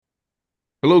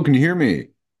Hello, can you hear me?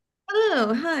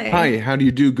 Oh, hi. Hi, how do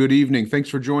you do? Good evening. Thanks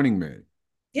for joining me.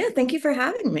 Yeah, thank you for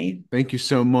having me. Thank you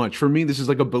so much. For me, this is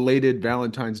like a belated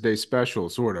Valentine's Day special,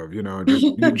 sort of,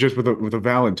 just with a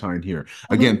Valentine here.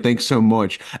 Again, thanks so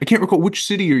much. I can't recall which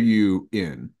city are you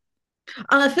in?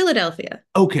 Philadelphia.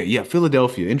 Okay, yeah,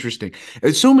 Philadelphia. Interesting.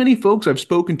 So many folks I've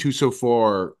spoken to so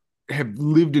far have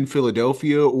lived in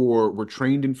Philadelphia or were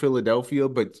trained in Philadelphia,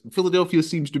 but Philadelphia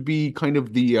seems to be kind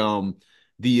of the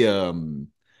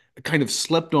kind of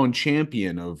slept on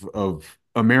champion of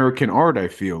American art, I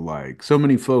feel like. So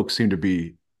many folks seem to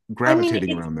be I mean,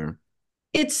 gravitating around there.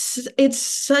 it's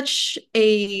such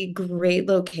a great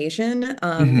location.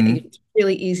 Hmm. It's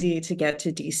really easy to get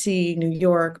to DC, New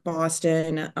York,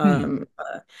 Boston. Hmm.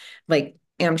 Like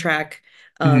Amtrak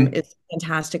Hmm. is a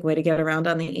fantastic way to get around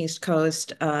on the East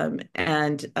Coast. And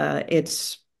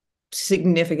it's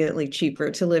significantly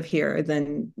cheaper to live here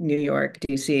than New York,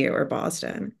 DC, or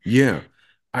Boston. Yeah.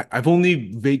 I've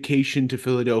only vacationed to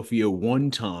Philadelphia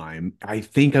one time. I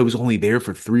think I was only there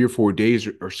for 3 or 4 days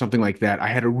or something like that. I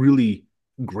had a really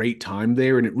great time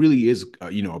there, and it really is,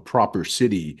 a proper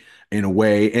city in a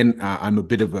way. And I'm a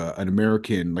bit of an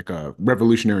American, like a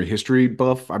revolutionary history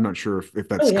buff. I'm not sure if Oh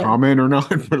that's yeah. common or not,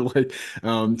 but like,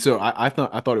 so I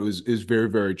thought it was is very,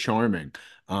 very charming.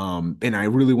 And I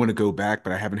really want to go back,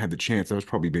 but I haven't had the chance. That was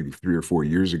probably maybe 3 or 4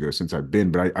 years ago since I've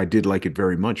been, but I did like it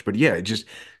very much. But yeah, it just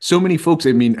so many folks,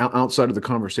 I mean, outside of the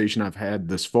conversation I've had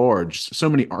thus far, just so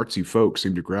many artsy folks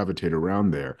seem to gravitate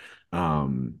around there.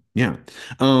 Yeah.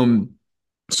 Um,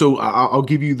 so I'll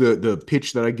give you the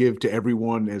pitch that I give to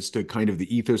everyone as to kind of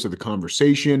the ethos of the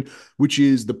conversation, which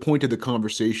is the point of the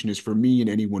conversation is for me and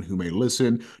anyone who may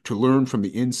listen to learn from the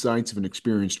insights of an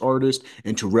experienced artist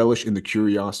and to relish in the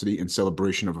curiosity and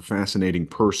celebration of a fascinating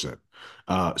person.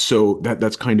 So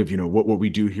that's kind of what we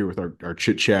do here with our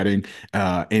chit chatting.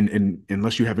 And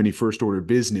unless you have any first order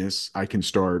business, I can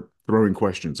start throwing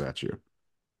questions at you.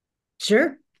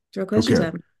 Sure. Throw questions Okay.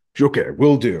 at me. Okay,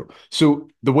 will do. So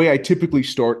the way I typically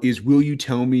start is, will you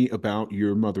tell me about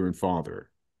your mother and father?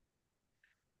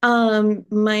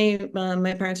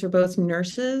 My parents were both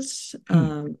nurses.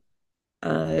 Hmm.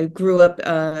 Grew up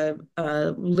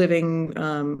living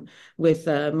with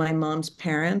my mom's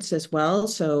parents as well,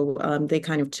 so they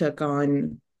kind of took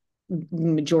on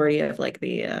majority of like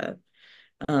the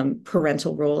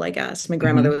parental role, I guess. My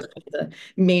grandmother Hmm. was the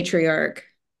matriarch.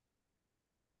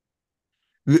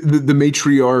 The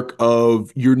matriarch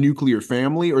of your nuclear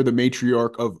family, or the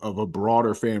matriarch of a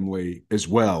broader family as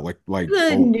well? The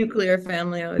Oh, nuclear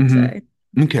family, I would hmm. say.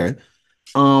 Okay.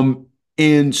 Um,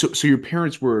 and so your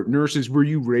parents were nurses. Were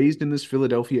you raised in this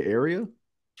Philadelphia area?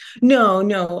 No,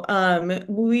 no.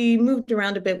 We moved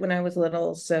around a bit when I was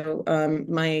little. So,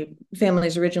 my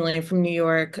family's originally from New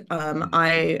York.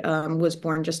 I was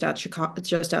born just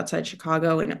outside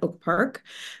Chicago in Oak Park.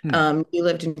 Hmm. We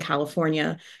lived in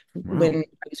California when Wow.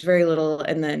 I was very little,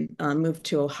 and then moved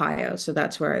to Ohio. So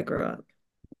that's where I grew up.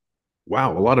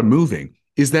 Wow, a lot of moving.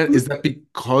 Is that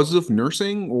because of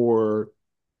nursing or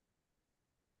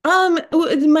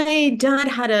My dad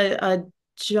had a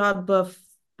job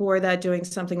before that doing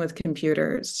something with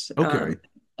computers. okay?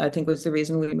 I think was the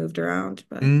reason we moved around,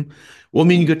 but. Mm. Well, I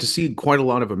mean, you get to see quite a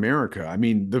lot of America. I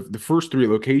mean, the first three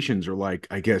locations are like,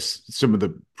 I guess, some of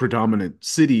the predominant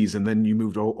cities, and then you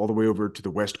moved all the way over to the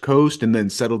West Coast and then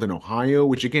settled in Ohio,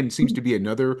 which again seems to be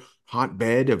another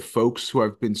hotbed of folks who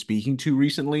I've been speaking to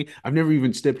recently. I've never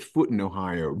even stepped foot in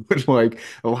Ohio, but like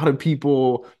a lot of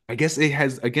people, I guess it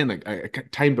has again like a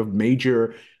type of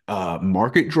major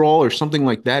market draw or something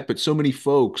like that. But so many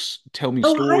folks tell me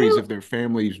stories Ohio, of their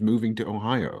families moving to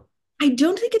Ohio. I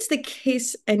don't think it's the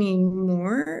case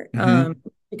anymore, Hmm.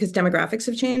 because demographics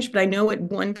have changed. But I know at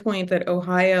one point that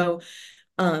Ohio,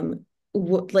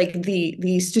 like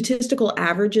the statistical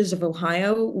averages of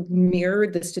Ohio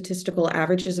mirrored the statistical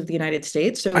averages of the United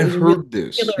States. So it I've was a really heard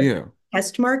this. popular Yeah.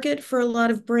 test market for a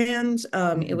lot of brands. It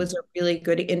Mhm. was a really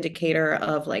good indicator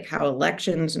of like how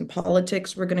elections and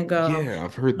politics were going to go. Yeah,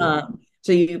 I've heard that.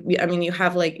 So I mean, you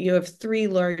have three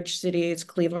large cities,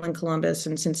 Cleveland, Columbus,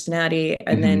 and Cincinnati,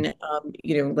 and Hmm. then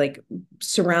like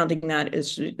surrounding that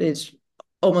is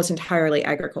almost entirely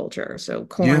agriculture, so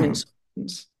corn and Yeah,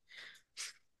 soybeans.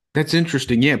 that's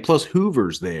interesting. Yeah, plus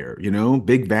Hoover's there,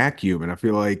 big vacuum. And I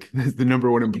feel like that's the number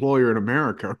one employer in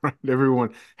America, right?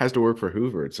 Everyone has to work for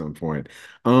Hoover at some point.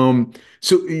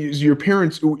 So is your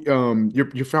parents,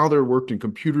 your father worked in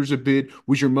computers a bit.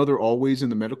 Was your mother always in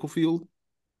the medical field?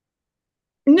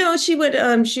 No, she went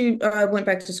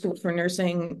back to school for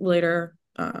nursing later.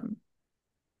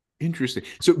 Interesting.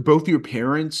 So both your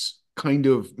parents kind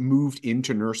of moved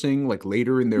into nursing like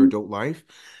later in their adult life?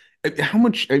 How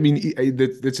much, I mean,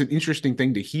 that's an interesting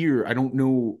thing to hear. I don't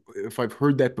know if I've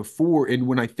heard that before. And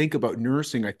when I think about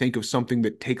nursing, I think of something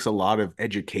that takes a lot of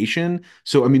education.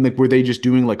 So, I mean, like, were they just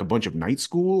doing like a bunch of night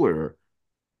school or?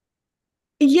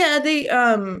 Yeah, they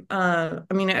I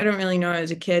mean I don't really know as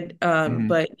a kid, Mhm.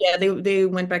 but yeah, they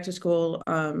went back to school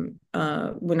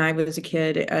when I was a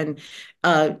kid, and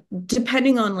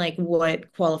depending on like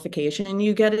what qualification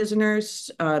you get as a nurse,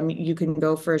 you can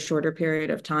go for a shorter period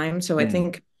of time. So I Mm.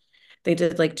 think they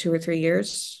did like 2 or 3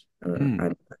 years. Mm.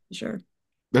 I'm not sure.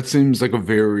 That seems like a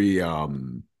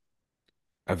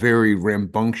very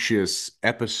rambunctious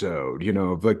episode,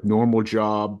 of like normal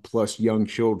job plus young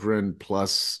children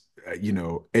plus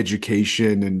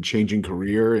education and changing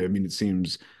career. I mean, it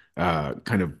seems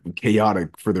kind of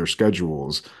chaotic for their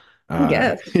schedules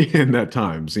Yes. in that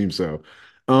time. Seems so.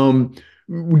 Um,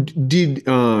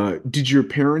 did your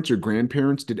parents or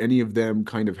grandparents, did any of them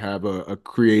kind of have a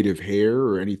creative hair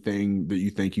or anything that you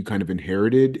think you kind of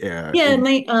inherited Yeah,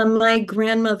 in my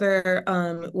grandmother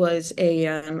was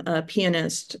a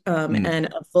pianist mm, and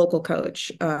a vocal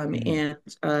coach, mm,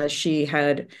 and she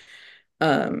had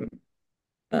um,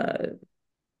 uh,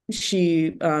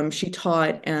 she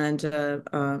taught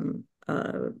and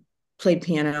played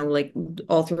piano like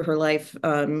all through her life.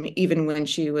 Even when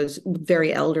she was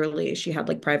very elderly, she had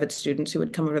like private students who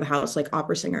would come over the house, like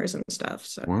opera singers and stuff.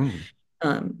 So wow.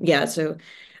 yeah, so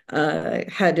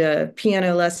had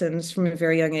piano lessons from a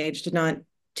very young age, did not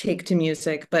take to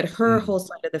music, but her Mm, whole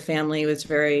side of the family was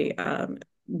very,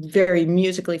 very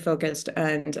musically focused.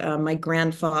 And my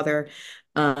grandfather,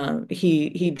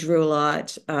 he drew a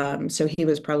lot, so he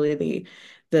was probably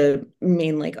the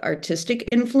main like artistic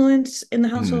influence in the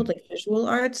household, mm, like visual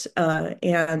arts.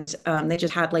 And they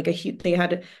just had like they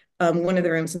had one of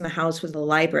the rooms in the house was a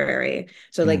library.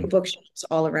 So like mm. bookshelves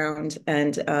all around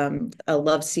and a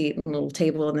love seat and a little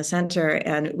table in the center.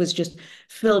 And it was just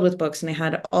filled with books and they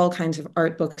had all kinds of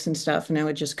art books and stuff. And I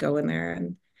would just go in there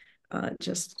and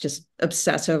just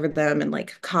obsess over them and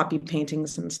like copy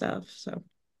paintings and stuff. So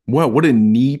Wow, what a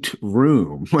neat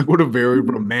room. Like what a very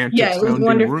romantic yeah, it was sounding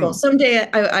wonderful. room. Someday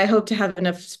I hope to have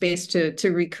enough space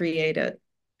to recreate it.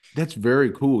 That's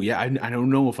very cool. Yeah, I don't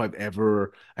know if I've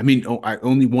ever, I mean,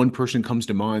 only one person comes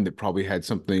to mind that probably had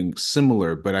something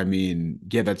similar, but I mean,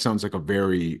 yeah, that sounds like a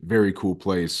very, very cool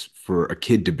place for a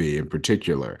kid to be in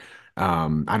particular.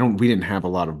 We didn't have a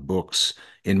lot of books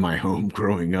in my home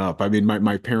growing up. I mean,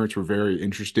 my parents were very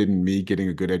interested in me getting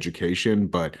a good education,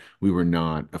 but we were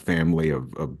not a family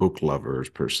of book lovers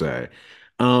per se.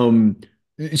 Um,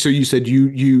 so you said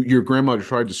your grandmother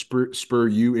tried to spur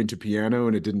you into piano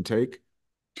and it didn't take?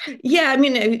 Yeah, I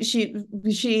mean, she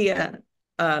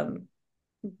um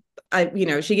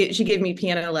she gave me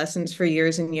piano lessons for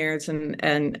years and years, and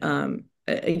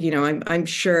I'm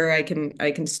sure I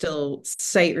can still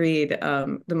sight read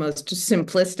the most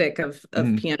simplistic of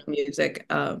Mhm. piano music,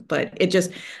 but it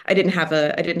just I didn't have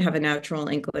a natural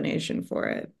inclination for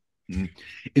it. Mhm.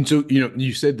 And so,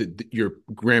 you said that your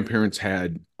grandparents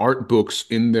had art books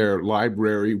in their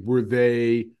library. Were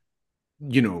they,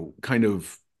 kind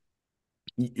of,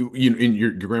 and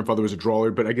your grandfather was a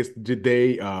drawer, but I guess did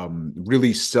they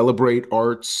really celebrate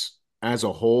arts as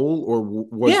a whole, or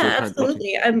was there Yeah, kind of, okay.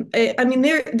 absolutely. I mean,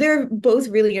 they're both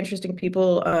really interesting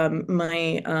people.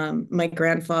 My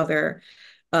grandfather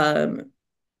um,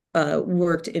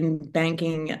 worked in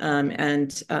banking,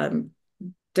 and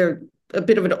they're a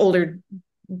bit of an older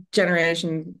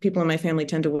generation. People in my family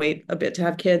tend to wait a bit to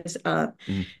have kids.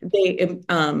 Mhm. They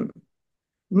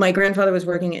My grandfather was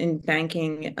working in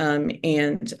banking,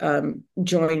 and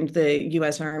joined the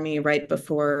U.S. Army right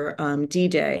before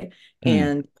D-Day, Hmm.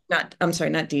 and not, I'm sorry,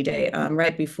 not D-Day,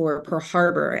 right before Pearl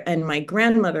Harbor. And my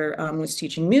grandmother was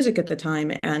teaching music at the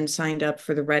time and signed up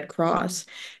for the Red Cross.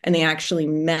 And they actually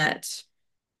met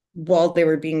while they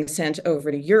were being sent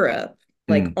over to Europe,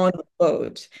 like Hmm. on the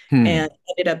boat, Hmm. and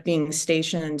ended up being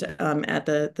stationed at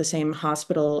the same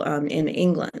hospital in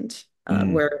England. Hmm.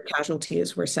 Where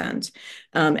casualties were sent.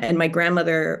 And my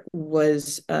grandmother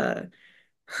was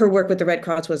her work with the Red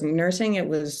Cross wasn't nursing. It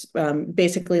was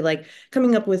basically like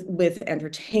coming up with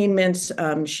entertainments.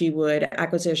 She would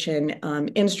acquisition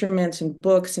instruments and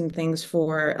books and things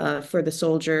for the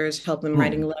soldiers, help them Huh.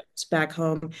 writing letters back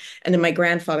home. And then my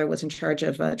grandfather was in charge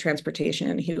of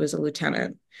transportation. He was a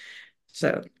lieutenant.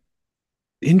 So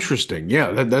Interesting.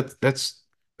 Yeah, that's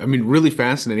I mean really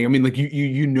fascinating. I mean like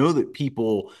you know that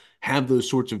people have those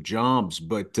sorts of jobs,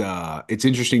 but it's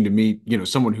interesting to meet,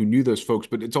 someone who knew those folks,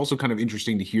 but it's also kind of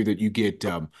interesting to hear that you get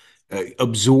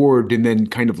absorbed and then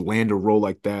kind of land a role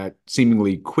like that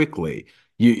seemingly quickly.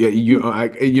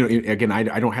 again,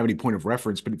 I don't have any point of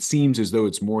reference, but it seems as though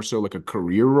it's more so like a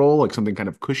career role, like something kind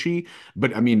of cushy.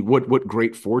 But I mean, what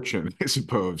great fortune, I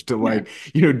suppose, to Yeah. like,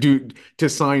 to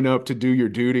sign up to do your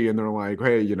duty, and they're like,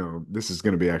 hey, this is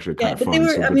going to be actually kind Yeah, of but they fun, were,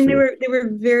 so I good mean, for you. they were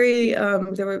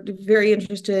very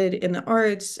interested in the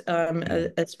arts,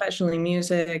 Mm, especially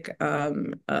music.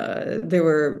 They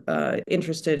were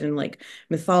interested in like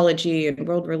mythology and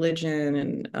world religion.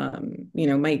 And,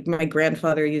 my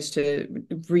grandfather used to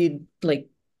read like,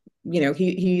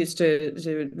 he used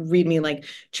to read me like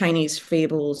Chinese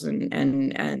fables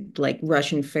and like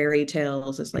Russian fairy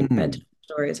tales as like mm. bedtime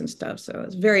stories and stuff. So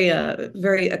it's very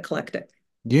eclectic.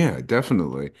 Yeah,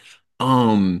 definitely.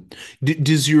 Um,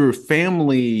 does your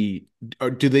family, or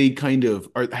do they kind of,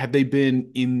 have they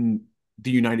been in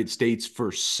the United States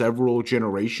for several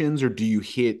generations, or do you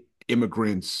hit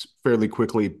immigrants fairly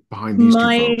quickly behind these two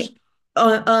My folks?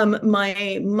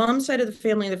 my mom's side of the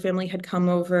family had come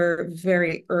over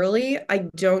very early. I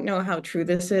don't know how true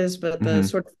this is, but the Hmm.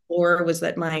 sort of lore was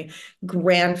that my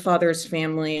grandfather's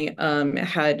family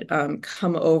had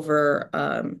come over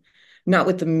not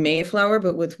with the Mayflower,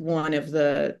 but with one of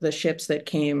the ships that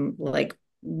came like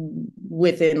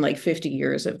within like 50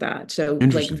 years of that. So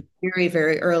like Interesting.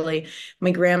 very early.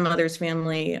 My grandmother's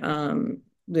family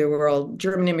they were all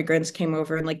German immigrants, came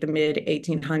over in like the mid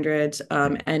 1800s.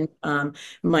 And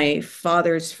My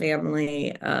father's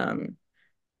family,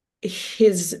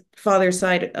 his father's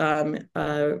side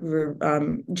were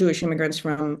Jewish immigrants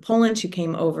from Poland who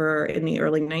came over in the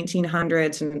early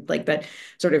 1900s, and like that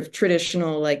sort of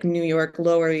traditional like New York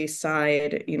Lower East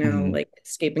Side, Hmm. like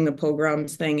escaping the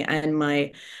pogroms thing. And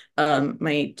my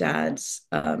dad's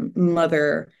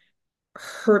mother,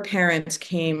 her parents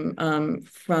came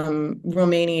from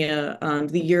Romania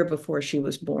the year before she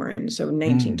was born, so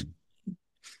 19. Mm.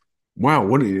 Wow,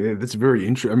 that's very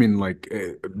interesting. I mean, like,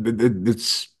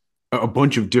 it's a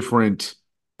bunch of different,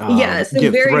 Yeah, so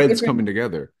yeah, very threads coming different.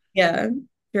 together. Yeah,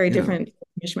 very Yeah. different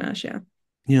mishmash. Yeah.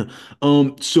 Yeah.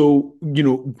 So,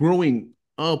 growing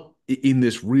up in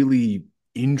this really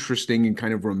interesting and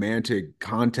kind of romantic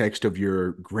context of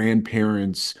your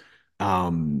grandparents,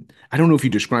 I don't know if you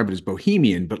describe it as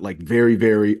bohemian, but like very,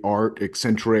 very art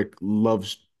eccentric, love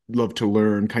to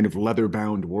learn, kind of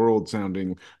leather-bound world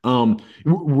sounding.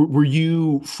 Were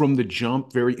you from the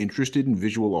jump very interested in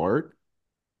visual art?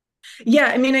 Yeah,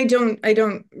 I mean, I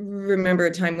don't remember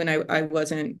a time when I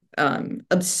wasn't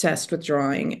obsessed with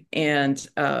drawing. And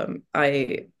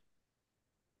I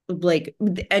like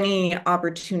any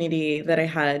opportunity that I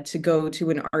had to go to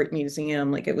an art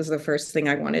museum, like it was the first thing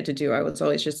I wanted to do. I was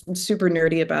always just super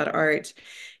nerdy about art.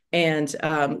 And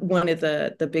one of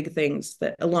the big things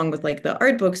that, along with like the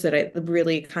art books, that I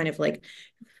really kind of like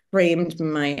framed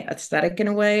my aesthetic in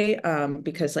a way,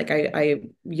 because like I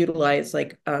utilize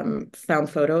like found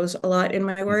photos a lot in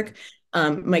my Mm, work.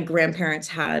 My grandparents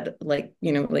had like,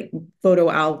 like photo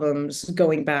albums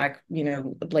going back,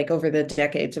 like over the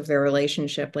decades of their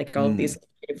relationship, like all of mm, these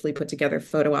beautifully put together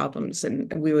photo albums.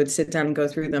 And we would sit down and go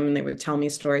through them, and they would tell me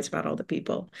stories about all the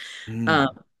people. Um,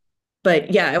 mm,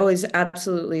 but yeah, I always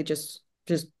absolutely just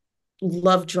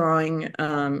love drawing.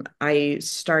 I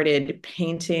started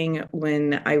painting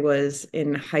when I was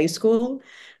in high school,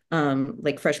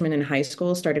 like freshman in high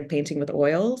school, started painting with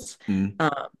oils. mm.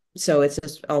 Um, so it's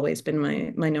just always been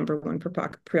my number one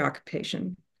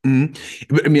preoccupation. Mhm.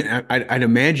 But I mean, I'd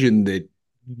imagine that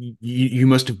you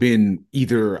must have been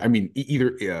either, I mean,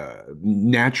 either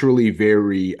naturally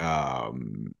very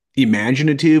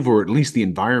imaginative, or at least the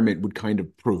environment would kind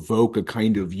of provoke a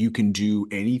kind of you can do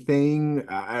anything.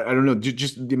 I don't know,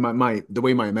 just the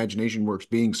way my imagination works,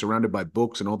 being surrounded by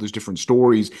books and all those different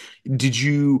stories. Did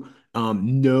you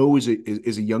know as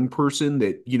a young person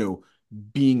that,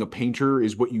 being a painter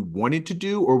is what you wanted to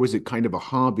do, or was it kind of a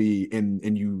hobby,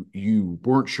 and you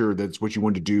weren't sure that's what you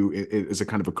wanted to do as a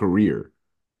kind of a career?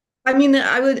 I mean,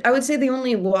 I would say the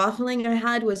only waffling I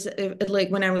had was like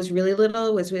when I was really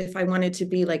little, was if I wanted to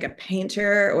be like a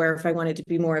painter or if I wanted to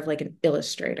be more of like an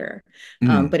illustrator.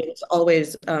 Mm, But it was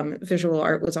always visual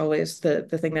art was always the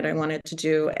thing that I wanted to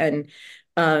do. And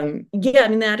yeah, I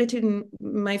mean, the attitude in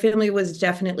my family was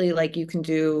definitely like you can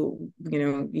do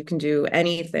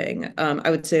anything. I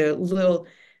would say a little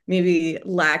maybe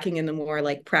lacking in the more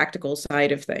like practical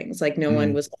side of things. Like no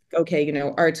one mm. was like, okay,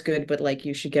 art's good, but like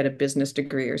you should get a business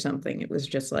degree or something. It was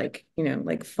just like,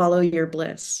 like follow your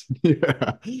bliss.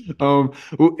 Yeah.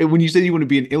 And when you say you want to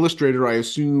be an illustrator, I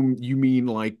assume you mean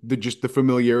like just the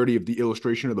familiarity of the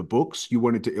illustration of the books. You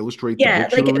wanted to illustrate the Yeah,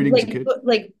 books you were reading as a kid?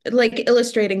 like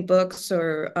illustrating books,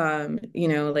 or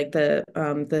like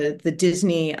the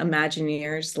Disney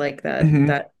Imagineers, like that Hmm.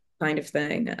 that kind of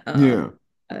thing. Yeah.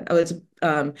 I was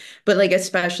but like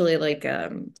especially like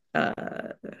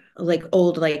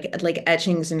old like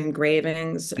etchings and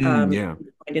engravings Yeah.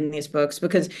 you find in these books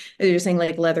because you're saying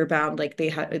like leather bound like they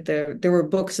had there were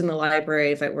books in the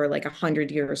library that were like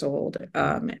 100 years old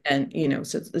and you know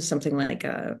so it's something like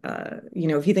you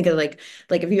know if you think of like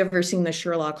have you ever seen the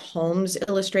Sherlock Holmes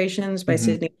illustrations by Hmm.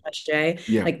 Sidney Bechet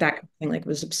Yeah. like that kind of thing like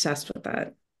was obsessed with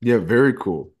that. Yeah, very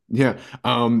cool. Yeah.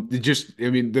 I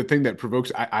mean, the thing that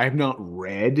provokes, I have not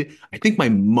read, I think my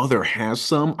mother has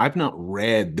some. I've not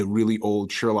read the really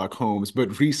old Sherlock Holmes,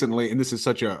 but recently, and this is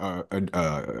such an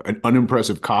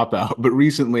unimpressive cop out, but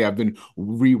recently I've been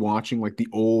rewatching like the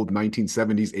old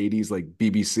 1970s, 80s, like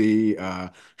BBC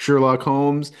Sherlock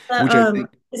Holmes, which I think,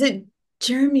 Is it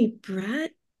Jeremy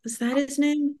Brett? Was that his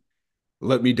name?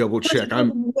 let me double Was check.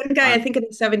 one guy I I'm think in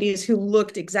the 70s who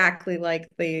looked exactly like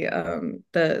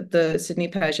the Sidney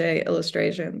Paget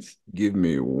illustrations. Give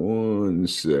me 1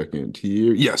 second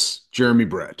here. Yes, Jeremy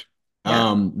Brett.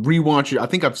 Yeah. Rewatch it. I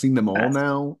think I've seen them all Best.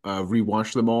 now.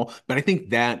 Rewatched them all, but I think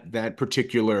that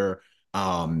particular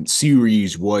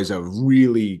series was a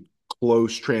really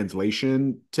close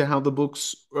translation to how the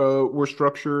books were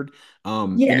structured.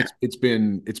 And Yeah. it's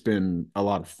been a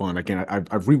lot of fun. Again,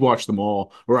 I've rewatched them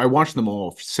all, or I watched them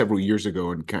all several years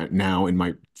ago, and kind of now in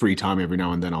my free time, every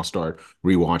now and then I'll start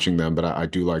rewatching them. But I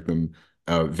do like them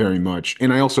very much.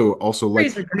 And I also like,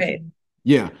 Stories are great.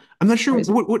 yeah, I'm not sure Stories.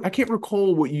 what I can't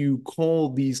recall what you call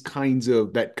these kinds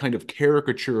of that kind of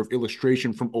caricature of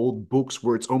illustration from old books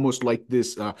where it's almost like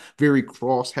this very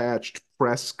cross-hatched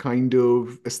press kind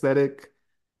of aesthetic.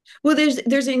 Well,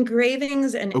 there's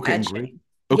engravings and Okay, etching.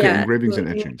 okay, Yeah, engravings so and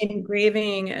etchings.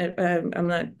 engraving. I'm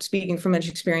not speaking from much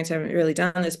experience. I haven't really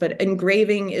done this, but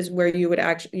engraving is where you would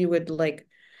actually you would like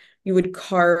you would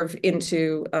carve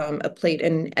into a plate,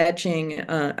 and etching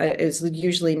is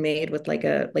usually made with like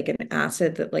an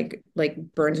acid that like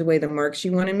burns away the marks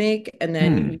you want to make, and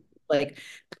then you Hmm. like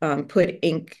put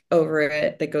ink over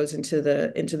it that goes into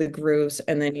the grooves,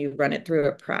 and then you run it through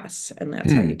a press, and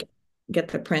that's how you Hmm. get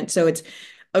the print. So it's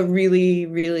a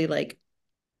really like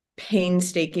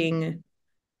painstaking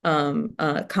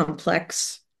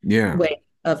complex Yeah. way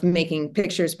of making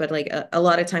pictures, but like a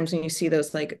lot of times when you see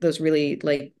those like those really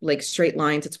like straight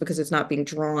lines, it's because it's not being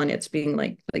drawn, it's being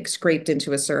like scraped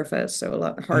into a surface, so a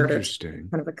lot harder, Interesting.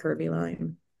 kind of a curvy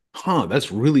line. Huh,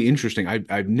 that's really interesting.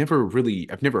 I've never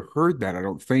heard that, I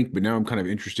don't think, but now I'm kind of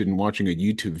interested in watching a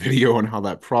YouTube video on how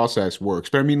that process works.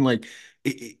 But I mean, like,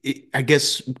 I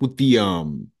guess with the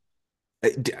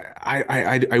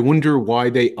I wonder why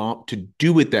they opt to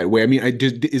do it that way. I mean,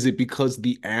 is it because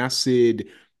the acid,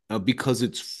 because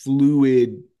it's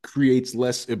fluid, creates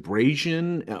less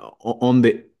abrasion on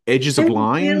the edges of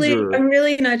lines, or I'm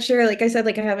really not sure. Like I said,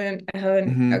 like I haven't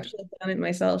Mhm. actually done it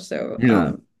myself. So You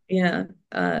know, yeah,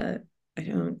 I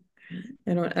don't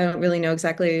I don't really know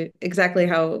exactly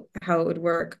how it would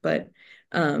work, but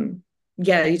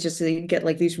yeah, you get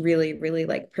like these really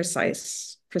like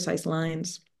precise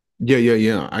lines.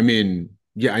 yeah. I mean,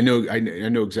 yeah, I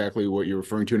know exactly what you're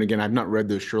referring to. And again, I've not read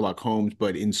the Sherlock Holmes,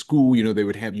 but in school, they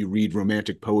would have you read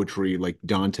romantic poetry like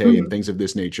Dante and Mhm. things of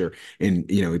this nature. And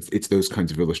it's those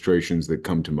kinds of illustrations that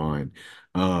come to mind.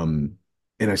 Um,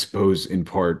 and I suppose in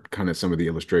part, kind of some of the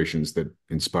illustrations that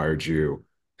inspired you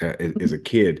as a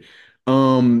kid.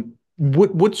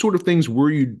 What sort of things were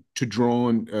you to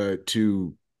drawn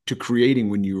to creating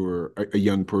when you were a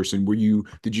young person?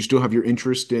 Did you still have your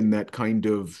interest in that kind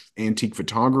of antique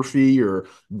photography, or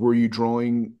were you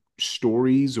drawing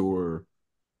stories or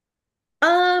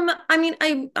I mean,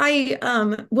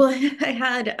 well, I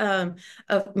had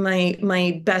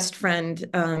my best friend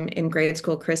in grade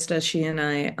school, Krista. She and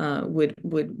I would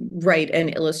write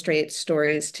and illustrate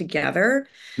stories together,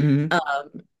 Mhm.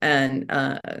 and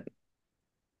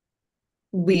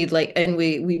we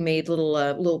made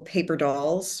little paper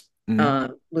dolls.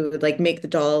 Mhm. We would like make the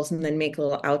dolls and then make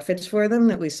little outfits for them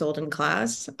that we sold in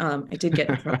class. I did get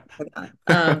in trouble for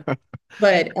that.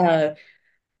 But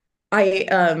I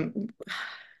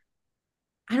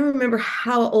I don't remember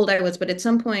how old I was, but at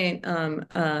some point,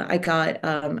 I got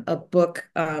a book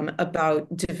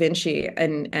about Da Vinci,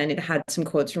 and it had some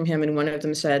quotes from him, and one of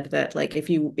them said that like if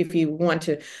you want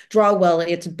to draw well,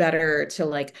 it's better to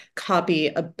like copy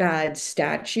a bad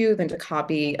statue than to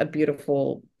copy a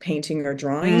beautiful painting or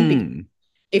drawing. Because Mm.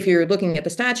 if you're looking at the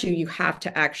statue, you have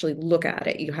to actually look at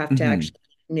it. You have to Mhm. actually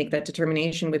make that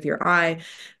determination with your eye.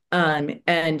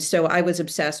 And so I was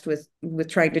obsessed with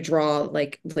trying to draw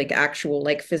like actual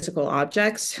like physical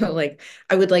objects. So like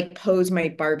I would like pose my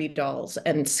Barbie dolls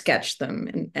and sketch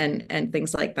them and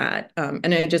things like that.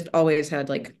 And I just always had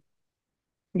like,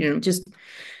 you know, just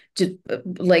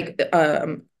like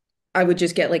I would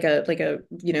just get like a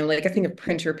thing of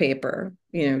printer paper,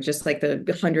 just like the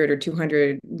 100 or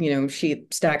 200,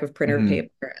 sheet stack of printer Hmm.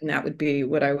 paper, and that would be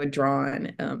what I would draw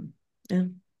on. Yeah.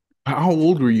 How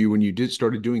old were you when you did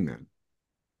started doing that?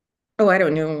 Oh, I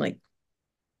don't know, like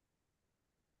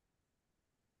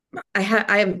I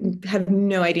have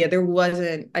no idea. I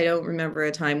don't remember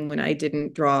a time when I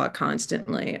didn't draw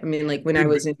constantly. I mean, like It- when I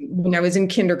was in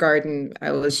kindergarten,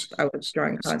 s- I was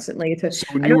drawing constantly. so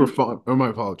when I you were don't fun, oh, my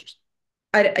apologies.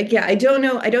 yeah, I don't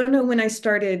know when I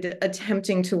started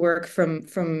attempting to work from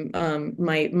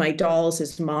my dolls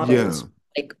as Yeah. models.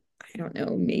 Like, I don't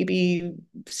know, maybe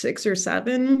 6 or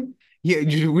 7.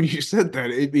 Yeah, when you said that,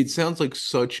 it sounds like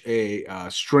such a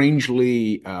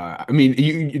strangely. I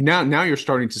mean, now you're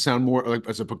starting to sound more like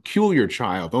as a peculiar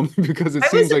child, only because it I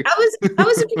was seems like I was I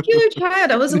was a peculiar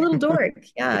child. I was a little dork.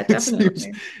 Yeah, it seems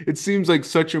definitely. it seems like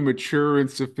such a mature and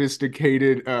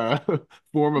sophisticated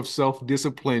form of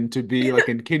self-discipline to be like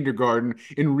in kindergarten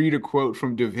and read a quote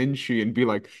from Da Vinci and be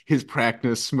like, his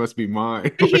practice must be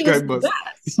mine. He Like I was the must.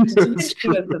 best. Da That's Vinci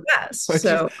true. was the best. I just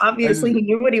So I obviously just he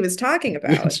knew what he was talking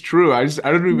about. It's true. I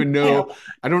don't even Yeah. know.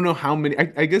 I don't know how many.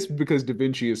 I guess because Da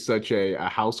Vinci is such a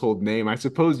household name, I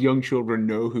suppose young children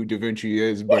know who Da Vinci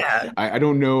is, but Yeah. I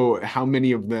don't know how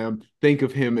many of them think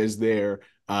of him as their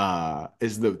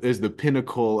as the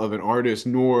pinnacle of an artist,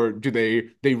 nor do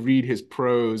they read his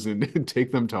prose and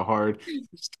take them to heart,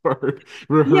 start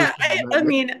Yeah, rehearsing I them.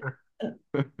 mean,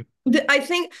 I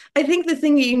think the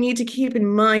thing that you need to keep in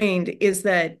mind is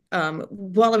that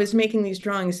while I was making these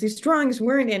drawings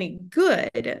weren't any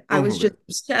good. I Oh, was okay. just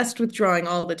obsessed with drawing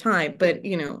all the time, but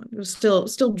I was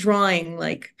still drawing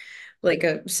like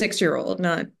a 6 year old,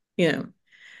 not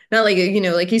like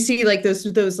like you see like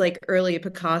those like early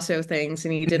Picasso things,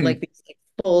 and he did like Mhm. these like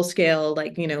full scale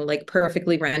like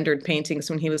perfectly rendered paintings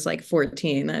when he was like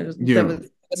 14. Yeah. That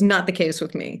was not the case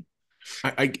with me.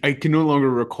 I can no longer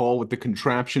recall what the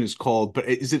contraption is called, but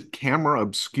is it camera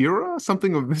obscura?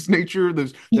 Something of this nature?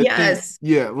 There's that thing. Yes.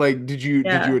 Yeah, like did you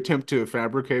Yeah. attempt to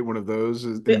fabricate one of those I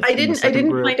in the didn't I second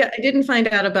didn't grade? find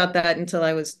out about that until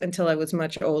I was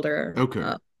much older. Okay.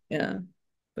 Yeah. Yeah.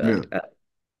 But I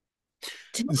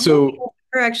don't think So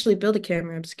I've ever actually built a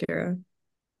camera obscura.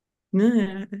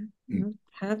 No,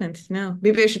 I haven't. No.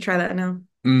 Maybe I should try that now.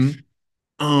 mm,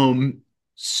 um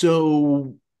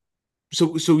so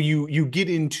so you get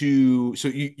into so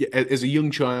you as a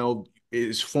young child,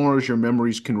 as far as your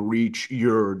memories can reach,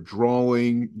 you're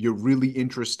drawing, you're really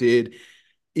interested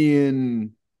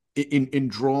in in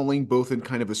drawing both in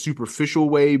kind of a superficial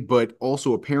way, but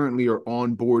also apparently are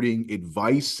onboarding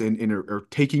advice and are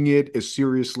taking it as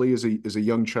seriously as a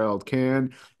young child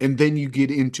can. And then you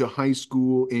get into high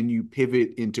school and you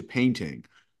pivot into painting.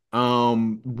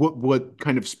 What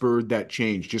kind of spurred that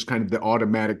change? Just kind of the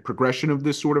automatic progression of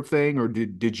this sort of thing, or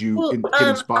did you Well, get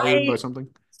inspired by something?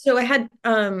 I had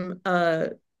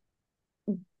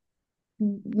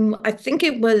I think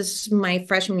it was my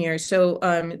freshman year. So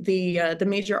the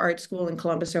major art school in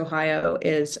Columbus, Ohio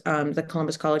is the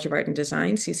Columbus College of Art and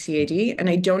Design, CCAD. And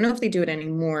I don't know if they do it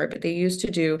anymore, but they used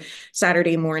to do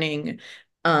Saturday morning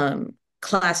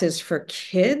classes for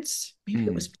kids. Maybe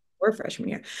it was Mm, before freshman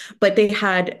year, but they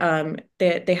had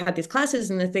these classes,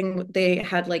 and the thing they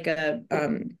had like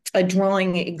a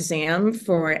drawing exam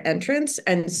for entrance,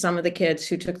 and some of the kids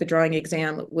who took the drawing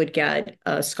exam would get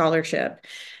a scholarship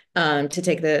to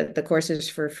take the courses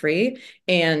for free.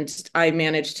 And I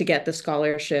managed to get the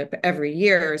scholarship every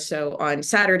year. So on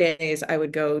Saturdays, I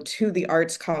would go to the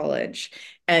arts college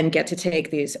and get to take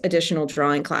these additional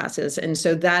drawing classes. And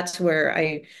so that's where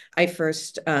I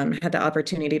first had the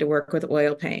opportunity to work with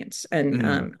oil paints. And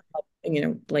mm,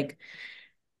 like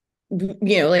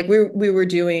we were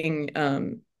doing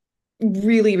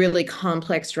really, really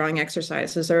complex drawing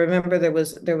exercises. I remember there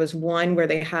was one where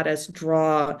they had us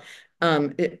draw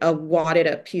a wadded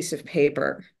up piece of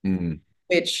paper, mm,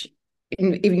 which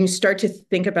if you start to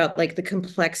think about like the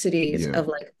complexities yeah. of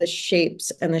like the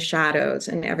shapes and the shadows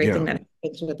and everything Yeah. that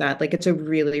happens with that, like it's a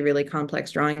really, really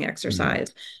complex drawing Mm.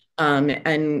 exercise.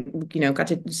 And got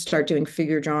to start doing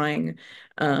figure drawing.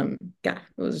 Yeah,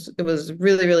 it was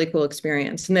really, really cool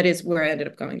experience. And that is where I ended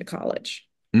up going to college.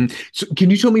 Mm. So can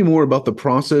you tell me more about the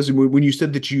process? When you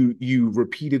said that you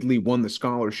repeatedly won the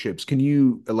scholarships, can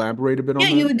you elaborate a bit Yeah, on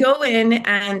you that? would go in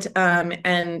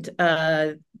and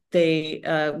they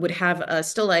would have a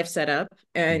still life set up,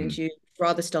 and Hmm. you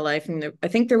draw the still life, and I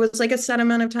think there was like a set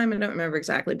amount of time. I don't remember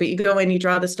exactly, but you go in, you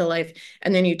draw the still life,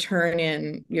 and then you turn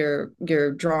in your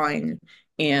drawing,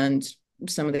 and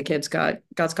some of the kids got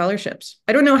scholarships.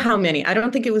 I don't know how many. I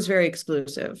don't think it was very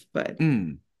exclusive, but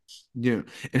Mm. Yeah.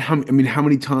 And I mean, how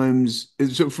many times,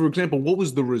 so for example, what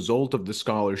was the result of the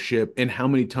scholarship and how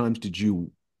many times did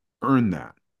you earn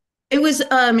that? It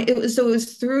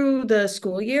was through the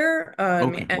school year,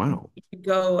 Okay, and wow. you could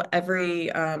go every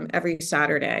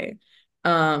Saturday.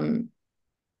 Um,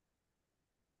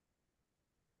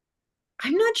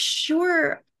 I'm not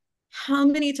sure how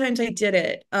many times I did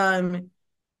it.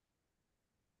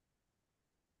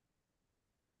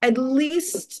 At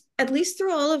least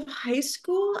through all of high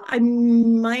school, I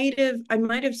might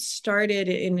have started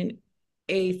in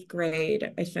eighth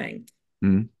grade, I think.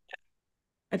 Mhm.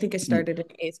 I think I Y- started in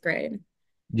eighth grade.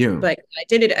 Yeah. But I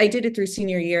did it through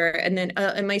senior year, and then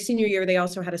in my senior year they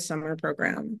also had a summer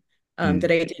program that Mm.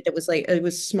 I did that was like it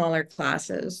was smaller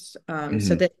classes. So Hmm.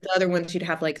 the other ones you'd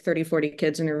have like 30, 40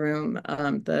 kids in a room.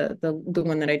 The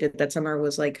one that I did that summer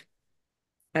was like,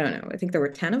 I don't know, I think there were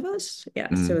 10 of us.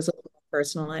 Yeah, so it Mm. was a little more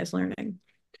personalized learning.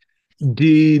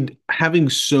 Did having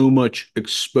so much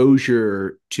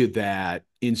exposure to that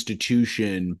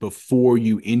institution before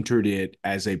you entered it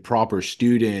as a proper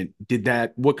student,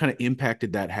 what kind of impact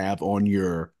did that have on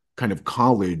your kind of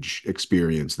college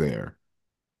experience there?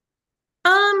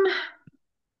 Um,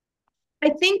 I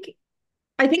think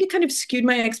I think it kind of skewed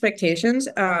my expectations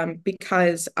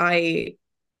because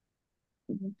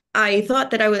I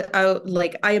thought that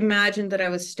I imagined that I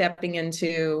was stepping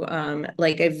into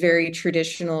like a very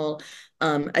traditional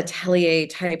atelier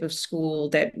type of school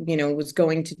that, was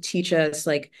going to teach us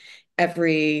like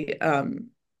every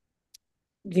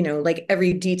like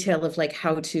every detail of like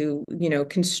how to,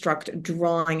 construct a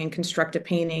drawing and construct a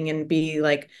painting and be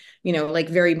like, like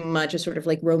very much a sort of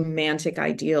like romantic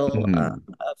ideal Hmm.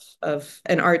 of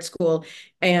an art school.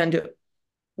 And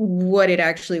what it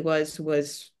actually was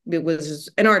it was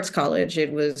an arts college.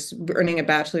 It was earning a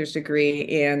bachelor's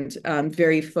degree and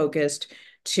very focused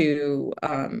to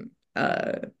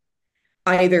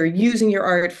either using your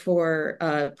art for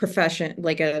a profession,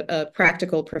 like a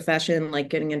practical profession, like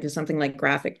getting into something like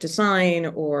graphic design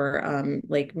or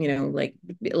like, like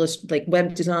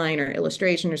web design or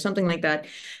illustration or something like that,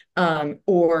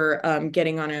 or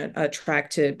getting on a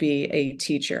track to be a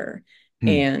teacher. Hmm.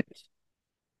 And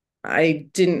I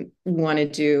didn't want to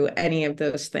do any of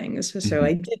those things. So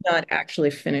I Hmm. did not actually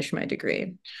finish my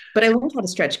degree. But I learned how to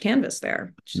stretch canvas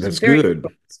there, which is a That's very good.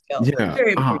 important skill. Yeah.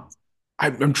 Very important.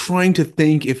 I'm trying to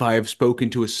think if I have spoken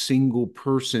to a single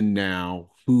person now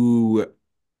who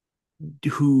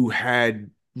had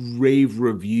rave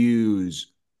reviews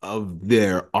of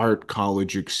their art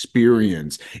college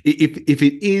experience. If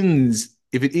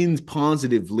it ends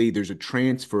positively, there's a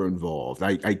transfer involved.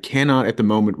 I cannot at the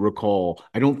moment recall.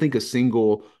 I don't think a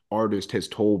single artist has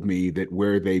told me that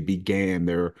where they began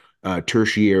their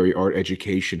tertiary art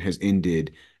education has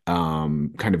ended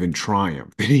kind of in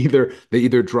triumph. They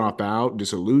either drop out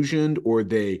disillusioned or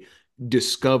they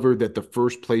discover that the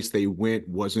first place they went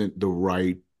wasn't the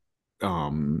right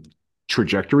um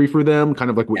trajectory for them,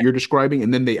 kind of like what Yeah. you're describing,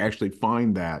 and then they actually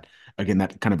find that again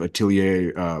that kind of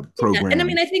atelier Yeah. And I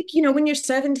mean, program. I think, when you're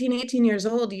 17, 18 years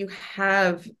old, you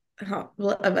have,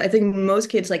 well, I think most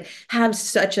kids like have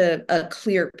such a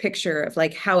clear picture of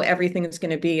like how everything is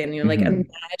going to be. And you're like Hmm.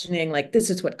 imagining like this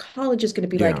is what college is going to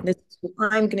be like, Yeah. and this is who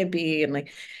I'm going to be. And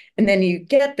like, and then you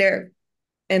get there.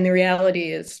 And the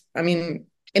reality is, I mean,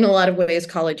 in a lot of ways,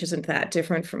 college isn't that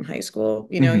different from high school.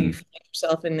 You Hmm. find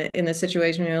yourself in the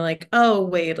situation where you're like, oh,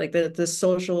 wait, like the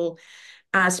social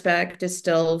aspect is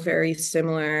still very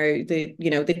similar.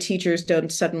 The teachers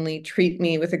don't suddenly treat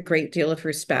me with a great deal of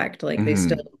respect. Like they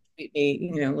still Hmm. treat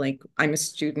me, like I'm a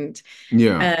student.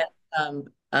 Yeah. And um,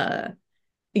 uh,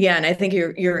 yeah, and I think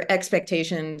your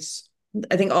expectations,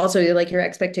 I think also like your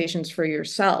expectations for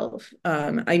yourself.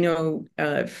 I know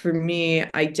for me,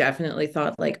 I definitely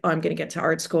thought like, oh, I'm going to get to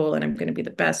art school and I'm going to be the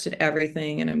best at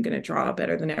everything and I'm going to draw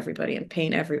better than everybody and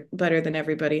paint every better than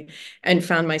everybody, and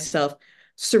found myself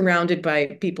surrounded by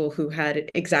people who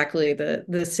had exactly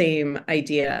the same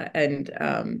idea.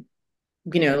 And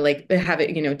like have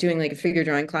it, doing like a figure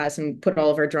drawing class and put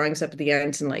all of our drawings up at the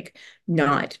end and like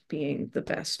not being the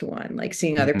best one, like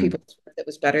seeing other Hmm. people's work that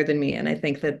was better than me. And I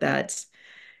think that that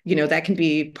can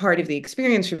be part of the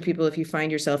experience for people if you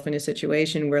find yourself in a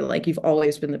situation where like you've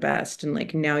always been the best and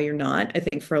like now you're not. I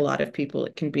think for a lot of people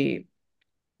it can be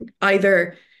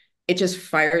either it just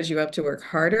fires you up to work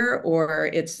harder, or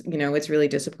it's really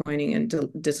disappointing and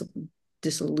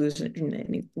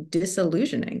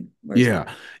disillusioning. Where's the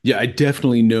Yeah, yeah, I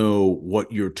definitely know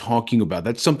what you're talking about.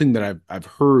 That's something that I've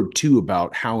heard too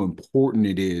about how important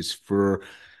it is for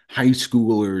high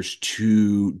schoolers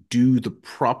to do the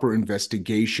proper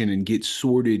investigation and get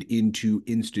sorted into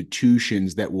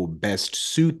institutions that will best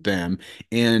suit them.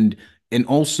 And And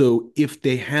also, if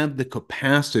they have the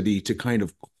capacity to kind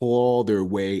of claw their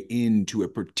way into a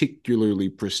particularly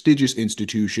prestigious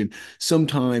institution,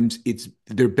 sometimes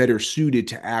they're better suited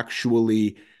to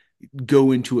actually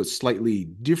go into a slightly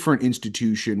different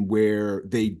institution where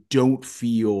they don't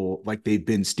feel like they've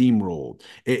been steamrolled.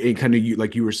 And kind of, you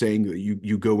like you were saying, that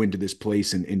you go into this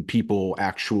place and people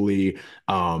actually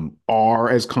are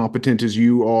as competent as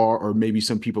you are, or maybe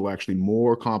some people are actually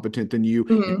more competent than you.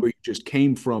 And Mhm. where you just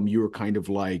came from, you were kind of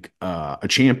like a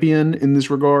champion in this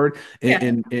regard. Yeah.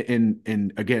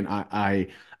 And again, I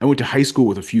went to high school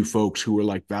with a few folks who were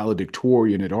like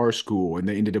valedictorian at our school, and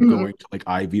they ended up Mhm. going to like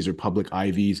Ivies or public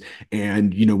Ivies.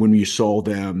 And, you know, when you saw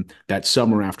them that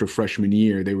summer after freshman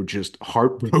year, they were just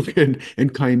heartbroken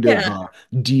and kind of Yeah.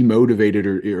 demotivated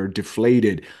or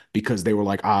deflated because they were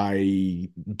like, I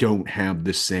don't have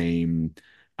the same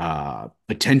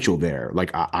potential there.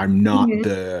 Like I'm not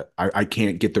Mhm. I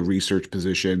can't get the research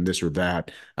position, this or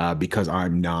that, because I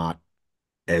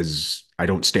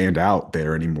don't stand out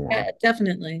there anymore. Yeah,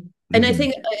 definitely. And I Hmm.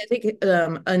 think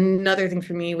another thing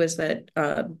for me was that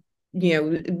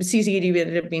CCED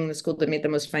ended up being the school that made the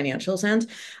most financial sense.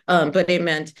 But it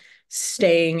meant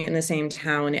staying in the same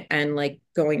town and like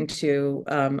going to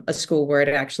a school where it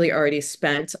actually already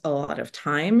spent a lot of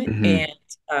time. And Hmm.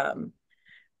 um,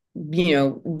 you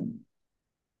know,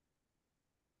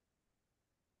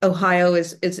 Ohio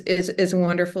is a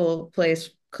wonderful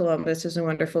place. Columbus is a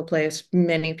wonderful place.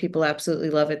 Many people absolutely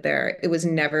love it there. It was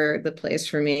never the place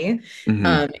for me. Hmm.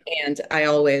 Um, and I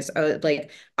always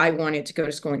like I wanted to go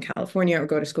to school in California or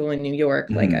go to school in New York,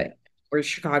 Hmm. or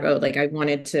Chicago. Like I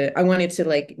wanted to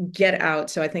like get out.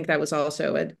 So I think that was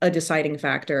also a deciding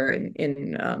factor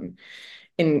in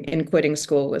quitting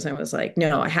school was I was like,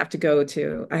 no, I have to go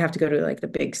to like the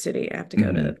big city. I have to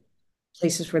go Hmm. to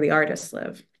places where the artists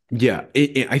live. Yeah,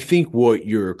 I think what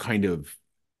you're kind of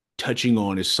touching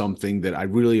on is something that I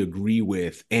really agree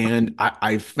with. And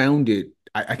I found it,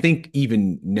 I think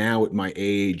even now at my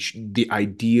age, the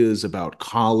ideas about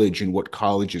college and what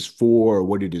college is for,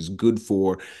 what it is good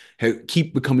for,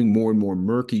 keep becoming more and more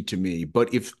murky to me.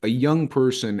 But if a young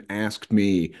person asked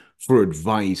me for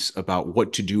advice about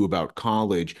what to do about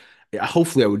college,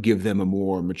 hopefully I would give them a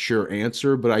more mature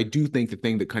answer. But I do think the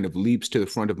thing that kind of leaps to the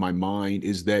front of my mind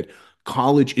is that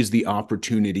college is the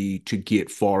opportunity to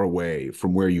get far away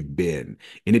from where you've been.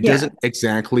 And it Yeah. doesn't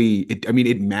exactly, I mean,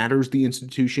 it matters the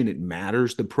institution, it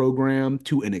matters the program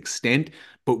to an extent,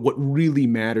 but what really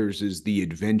matters is the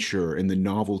adventure and the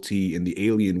novelty and the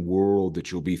alien world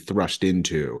that you'll be thrust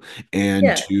into. And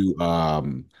Yeah.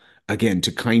 again,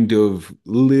 to kind of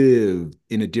live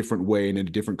in a different way and in a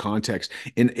different context.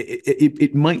 And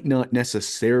it might not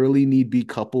necessarily need be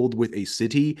coupled with a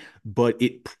city, but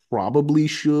it probably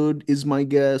should, is my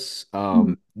guess.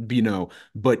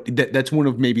 But that's one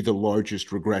of maybe the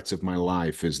largest regrets of my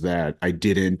life is that I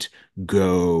didn't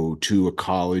go to a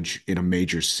college in a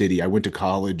major city. I went to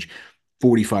college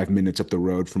 45 minutes up the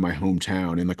road from my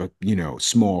hometown in like a,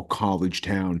 small college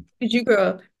town. Did you grow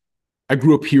up? I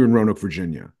grew up here in Roanoke,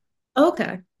 Virginia.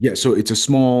 Okay. Yeah, so it's a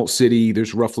small city.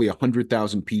 There's roughly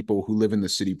 100,000 people who live in the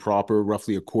city proper,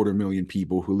 roughly a quarter million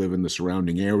people who live in the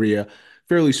surrounding area.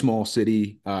 Fairly small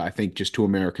city, I think, just to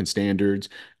American standards.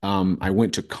 I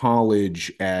went to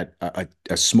college at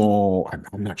a small,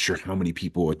 I'm not sure how many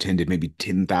people attended, maybe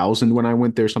 10,000 when I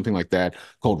went there, something like that,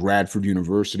 called Radford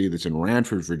University, that's in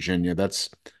Radford, Virginia. That's,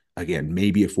 again,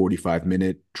 maybe a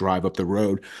 45-minute drive up the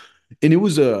road. And it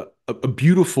was a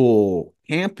beautiful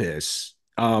campus,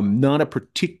 not a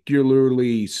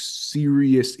particularly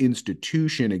serious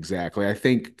institution exactly. I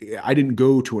think I didn't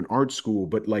go to an art school,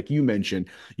 but like you mentioned,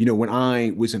 when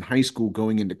I was in high school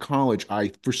going into college,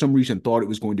 I for some reason thought it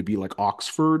was going to be like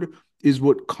Oxford is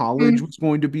what college Mm. was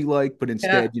going to be like, but Yeah.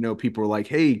 instead, people are like,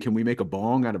 "Hey, can we make a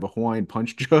bong out of a Hawaiian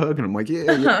punch jug?" And I'm like,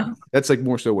 "Yeah, yeah." Uh-huh. That's like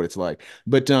more so what it's like.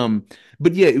 But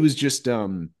yeah, it was just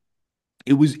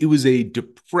it was a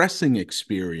depressing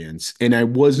experience, and I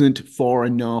wasn't far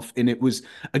enough, and it was,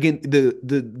 again,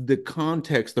 the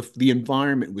context, the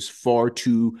environment was far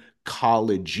too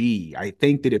collegey. I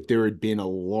think that if there had been a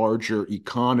larger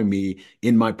economy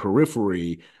in my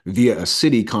periphery via a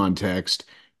city context,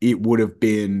 it would have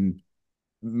been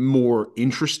more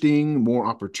interesting, more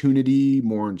opportunity,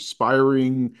 more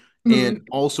inspiring. And Mhm.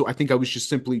 also, I think I was just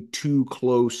simply too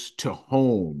close to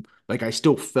home. Like I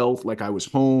still felt like I was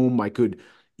home. I could,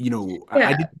 I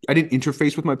Yeah. didn't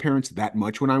interface with my parents that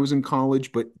much when I was in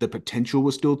college, but the potential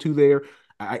was still too there.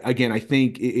 again, I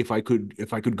think if I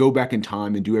could go back in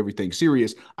time and do everything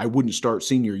serious, I wouldn't start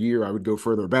senior year. I would go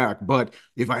further back. But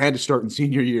if I had to start in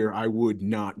senior year, I would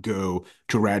not go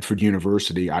to Radford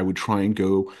University. I would try and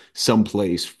go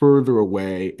someplace further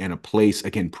away and a place,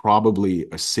 again, probably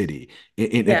a city.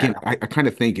 And Yeah. again, I kind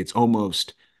of think it's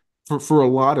almost for a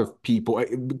lot of people,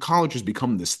 college has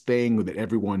become this thing that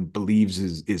everyone believes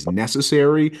is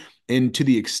necessary, and to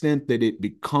the extent that it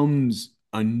becomes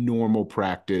a normal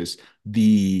practice,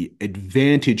 the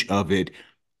advantage of it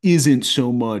isn't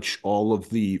so much all of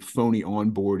the phony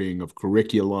onboarding of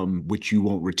curriculum, which you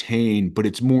won't retain, but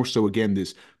it's more so, again,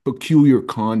 this peculiar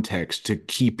context to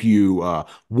keep you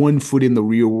 1 foot in the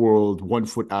real world, 1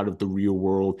 foot out of the real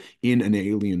world in an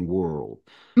alien world.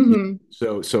 Hmm.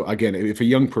 So again, if a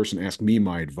young person asked me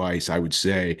my advice, I would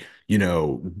say,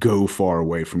 go far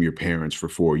away from your parents for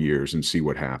 4 years and see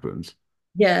what happens.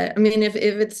 Yeah. I mean, if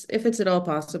it's at all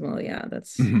possible, yeah,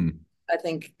 that's Mhm. I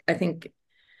think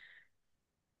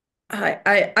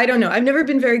I don't know. I've never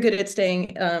been very good at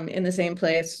staying in the same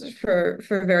place for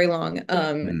very long.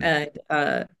 Mhm.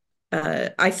 And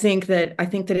I think that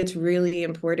it's really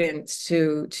important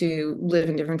to live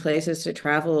in different places, to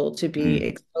travel, to be Mhm.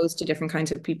 exposed to different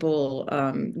kinds of people,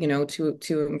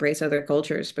 to embrace other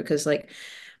cultures, because like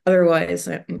otherwise,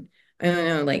 I don't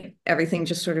know, like everything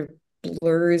just sort of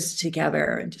blurs together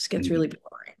and just gets Mhm. really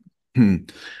boring.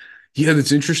 Mhm. Yeah,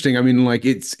 that's interesting. I mean, like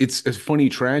it's a funny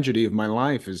tragedy of my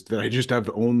life is that I just have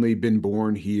only been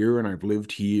born here and I've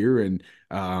lived here and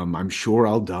I'm sure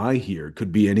I'll die here.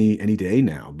 Could be any day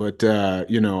now. But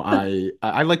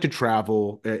I like to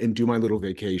travel and do my little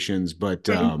vacations, but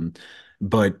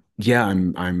yeah,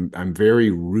 I'm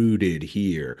very rooted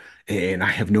here and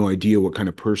I have no idea what kind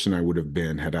of person I would have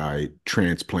been had I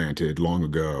transplanted long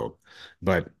ago.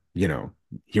 But,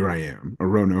 here I am, a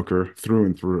Roanoker through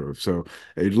and through. So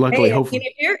luckily, Hey, I mean,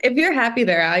 hopefully. if you're happy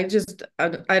there, I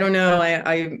don't know.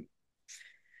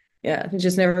 Yeah, I've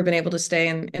just never been able to stay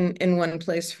in one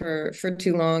place for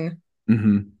too long.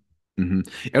 Hmm. Hmm.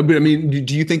 But I mean,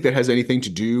 do you think that has anything to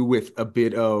do with a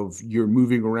bit of your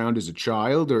moving around as a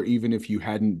child, or even if you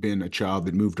hadn't been a child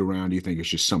that moved around, do you think it's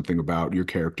just something about your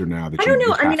character now I that you don't you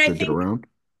know. I mean, have I to get think around?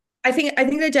 I think I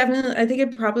think that definitely I think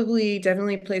it probably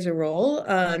definitely plays a role.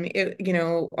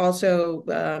 Also,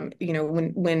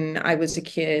 when I was a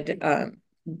kid,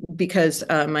 because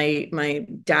my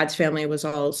dad's family was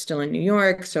all still in New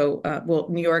York, so well,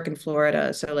 New York and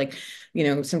Florida. So like,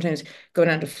 sometimes go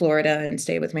down to Florida and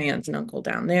stay with my aunt and uncle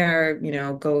down there.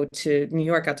 Go to New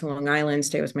York out to Long Island,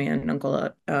 stay with my aunt and uncle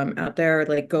out there.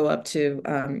 Like go up to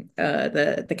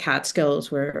the Catskills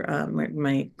where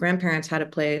my grandparents had a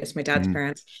place, my dad's Hmm.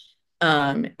 parents.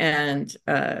 And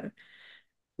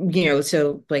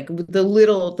so like the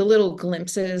little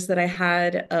glimpses that I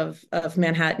had of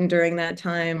Manhattan during that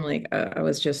time, like I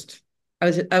was just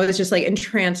like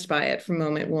entranced by it from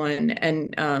moment one.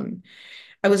 And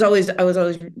I was always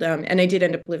and I did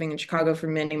end up living in Chicago for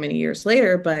many, many years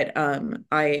later, but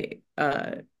I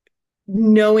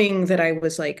knowing that I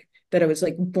was like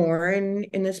born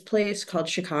in this place called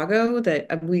Chicago,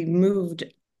 that we moved.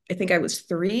 I think I was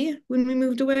 3 when we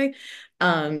moved away.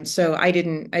 So I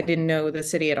didn't know the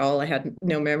city at all. I had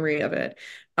no memory of it.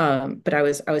 But I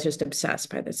was just obsessed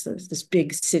by this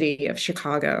big city of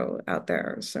Chicago out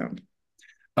there. So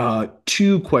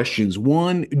Two questions.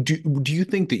 One, do you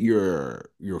think that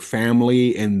your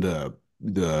family and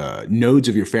the nodes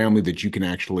of your family that you can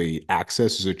actually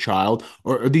access as a child,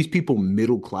 or are these people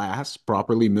middle class,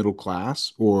 properly middle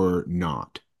class, or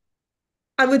not?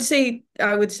 I would say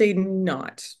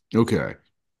not. Okay.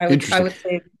 I Interesting. would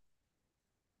say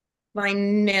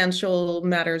financial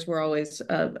matters were always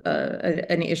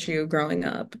an issue growing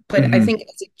up. But I Hmm. think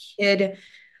as a kid,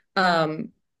 um,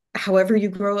 however you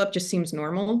grow up just seems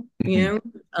normal, Hmm.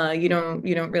 you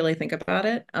don't really think about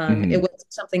it. It Hmm. was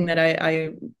something that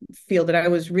I feel that I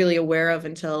was really aware of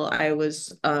until I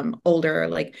was older,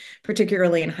 like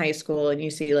particularly in high school, and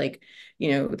you see like,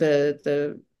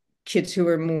 the kids who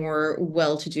are more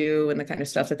well-to-do and the kind of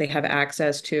stuff that they have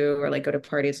access to, or like go to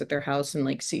parties at their house and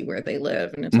like see where they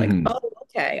live, and it's like, Hmm. oh,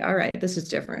 okay, all right, this is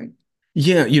different.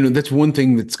 Yeah, that's one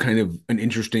thing that's kind of an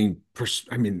interesting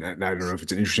I mean, I don't know if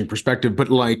it's an interesting perspective, but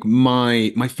like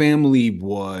my family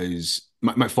was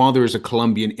my father is a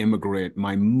Colombian immigrant.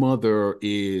 My mother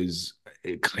is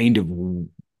kind of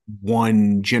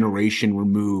one generation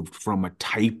removed from a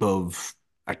type of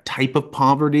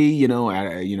poverty,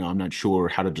 I'm not sure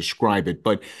how to describe it,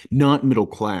 but not middle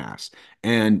class.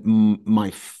 And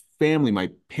my family, my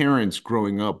parents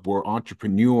growing up were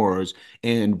entrepreneurs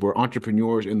and were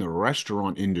entrepreneurs in the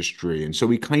restaurant industry. And so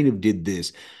we kind of did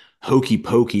this. hokey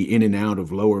pokey in and out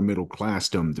of lower middle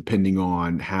classdom, depending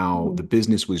on how the Mhm.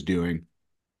 business was doing.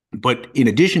 But in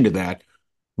addition to that,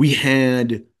 we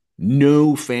had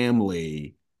no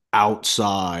family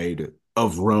outside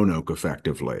of Roanoke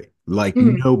effectively, like Mhm.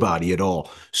 nobody at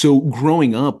all. So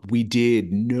growing up, we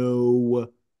did no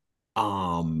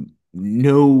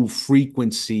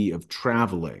frequency of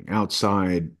traveling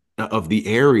outside of the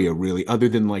area really, other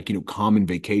than like, common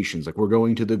vacations, like we're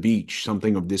going to the beach,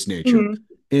 something of this nature. Mhm.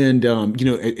 And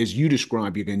as you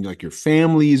describe, again, like your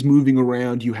family is moving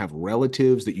around, you have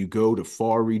relatives that you go to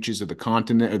far reaches of the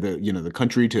continent or the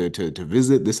country to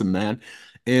visit this and that.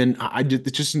 And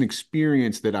it's just an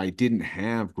experience that I didn't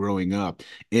have growing up.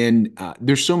 And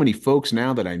there's so many folks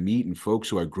now that I meet and folks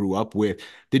who I grew up with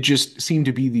that just seem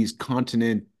to be these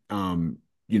continent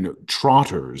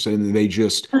trotters, and they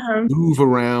just Uh-huh. move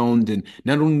around. And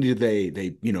not only do they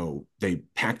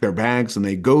pack their bags and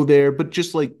they go there, but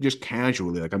just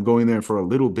casually, like I'm going there for a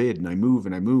little bit and I move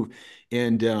and I move.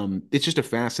 And it's just a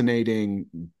fascinating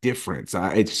difference.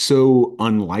 It's so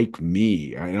unlike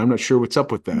me. I'm not sure what's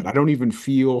up with that. I don't even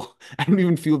feel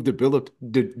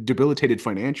debilitated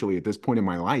financially at this point in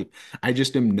my life. I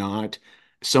just am not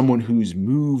someone who's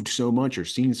moved so much or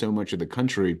seen so much of the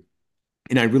country,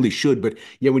 and I really should. But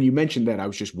yeah, when you mentioned that, I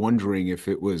was just wondering if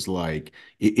it was like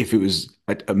if it was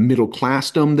a middle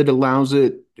classdom that allows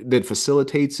it, that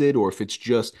facilitates it, or if it's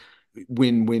just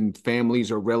when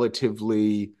families are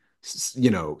relatively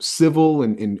civil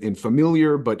and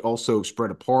familiar, but also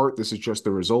spread apart. This is just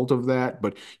the result of that.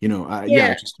 But yeah, I'm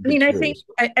Yeah, just a I bit mean, I think,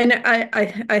 curious.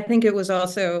 I think it was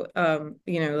also,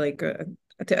 like,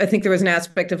 I think there was an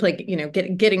aspect of like,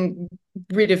 getting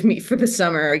rid of me for the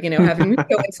summer, having me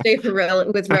go and stay with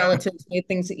relatives made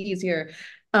things easier.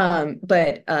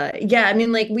 But yeah, I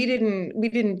mean, like, we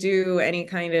didn't do any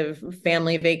kind of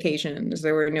family vacations.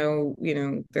 There were no,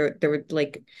 there were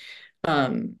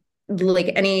um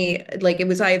like it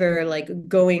was either like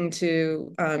going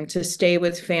to stay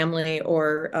with family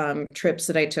or trips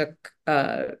that I took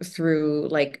through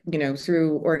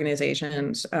through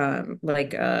organizations. I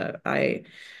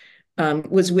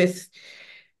was with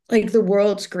like the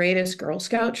world's greatest Girl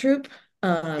Scout troop.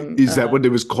 um Is that uh, what it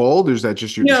was called, or is that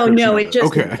just your no, description no, of it it? just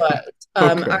Okay. was.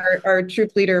 Okay. Our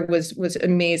troop leader was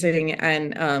amazing,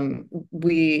 and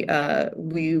we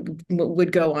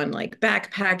would go on like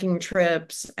backpacking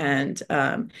trips, and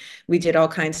we did all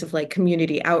kinds of like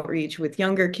community outreach with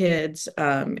younger kids.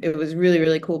 It was really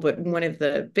really cool. But one of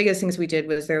the biggest things we did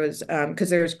was there was because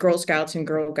there's Girl Scouts and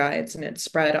Girl Guides, and it's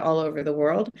spread all over the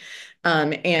world.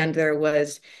 And there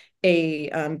was a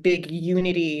big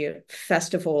unity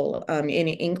festival in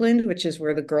England, which is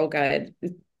where the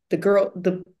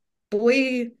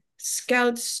Boy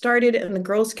Scouts started and the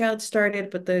Girl Scouts started,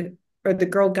 but the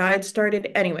Girl Guides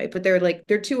started anyway. But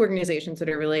they're two organizations that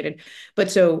are related.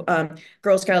 But so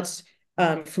Girl Scouts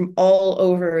from all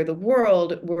over the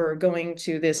world were going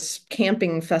to this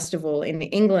camping festival in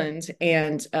England,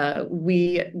 and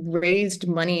we raised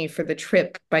money for the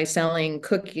trip by selling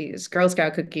cookies, Girl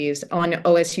Scout cookies, on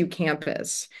OSU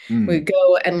campus. We'd Mm.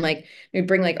 go and like we'd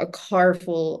bring like a car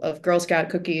full of Girl Scout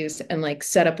cookies and like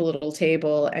set up a little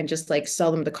table and just like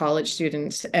sell them to college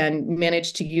students, and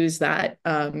manage to use that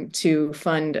to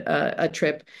fund a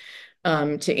trip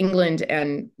to England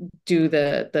and do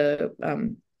the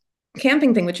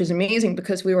camping thing, which is amazing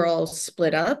because we were all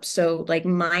split up. So like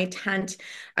my tent,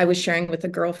 I was sharing with a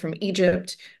girl from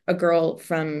Egypt, a girl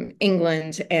from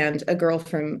England, and a girl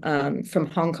from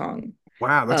Hong Kong.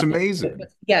 Wow, that's Uh, amazing.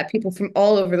 yeah, people from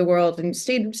all over the world, and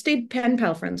stayed pen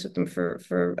pal friends with them for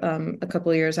a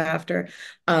couple of years after.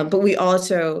 But we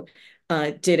also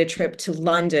did a trip to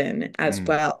London as Mm.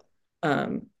 well.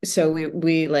 So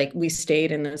we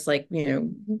stayed in this like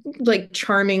like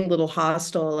charming little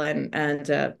hostel, and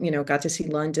got to see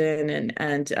London,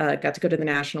 and got to go to the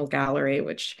National Gallery,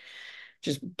 which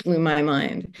just blew my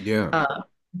mind. Yeah.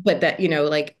 But that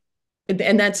like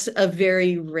and that's a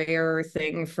very rare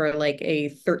thing for like a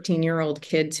 13-year-old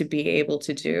kid to be able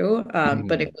to do.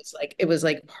 But Mhm. it was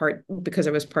like part because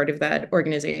I was part of that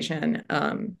organization.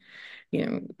 You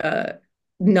know,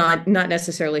 not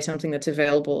necessarily something that's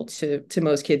available to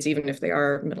most kids, even if they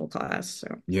are middle class. So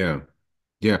Yeah.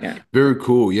 Yeah, yeah. very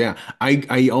cool. Yeah.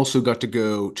 I also got to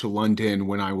go to London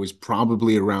when I was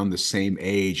probably around the same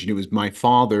age. And it was my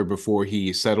father before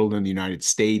he settled in the United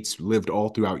States, lived all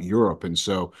throughout Europe. And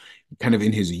so kind of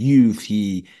in his youth,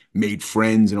 he made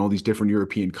friends in all these different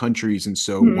European countries. And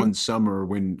so Mhm. one summer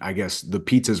when I guess the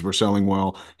pizzas were selling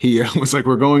well, he was like,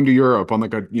 we're going to Europe on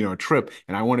like a, a trip.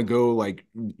 And I want to go like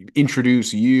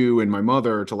introduce you and my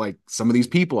mother to like some of these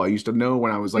people I used to know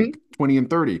when I was like Mhm. 20 and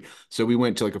 30. So we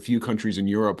went to like a few countries in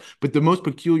Europe. But the most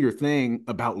peculiar thing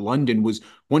about London was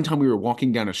one time we were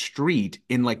walking down a street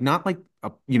in like not like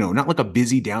a, not like a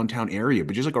busy downtown area,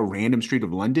 but just like a random street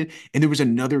of London. And there was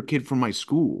another kid from my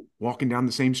school walking down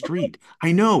the same street.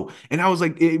 I know. And I was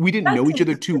like, we didn't know That's each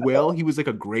other too well. incredible. He was like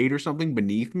a grade or something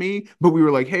beneath me, but we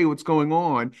were like, hey, what's going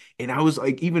on? And I was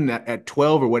like, even at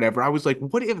 12 or whatever, I was like,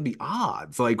 what are the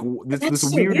odds? Like this That's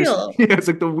weirdest, surreal. yeah, it's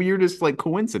like the weirdest like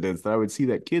coincidence that I would see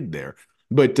that kid there.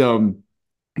 But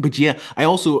but yeah, I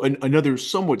also another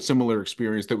somewhat similar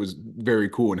experience that was very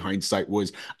cool in hindsight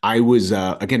was I was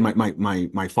again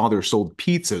my father sold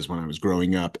pizzas when I was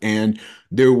growing up, and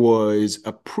there was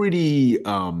a pretty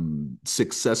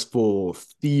successful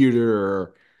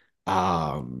theater,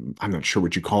 I'm not sure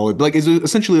what you call it, but like it's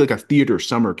essentially like a theater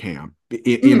summer camp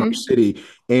in our Mhm. city,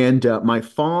 and my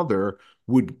father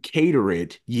would cater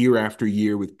it year after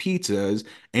year with pizzas.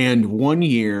 And one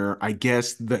year, I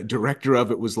guess the director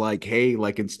of it was like, "Hey,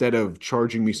 like instead of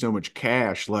charging me so much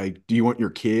cash, like, do you want your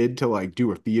kid to like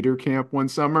do a theater camp one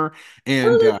summer?" And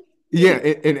Oh, that's yeah, sweet.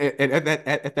 and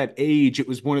at that age, it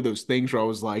was one of those things where I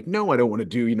was like, "No, I don't want to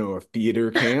do a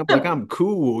theater camp. Like I'm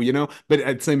cool." But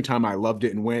at the same time, I loved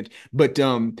it and went. But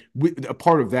a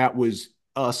part of that was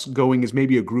us going as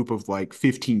maybe a group of like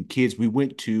 15 kids. We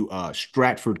went to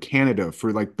Stratford, Canada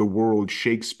for like the World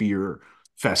Shakespeare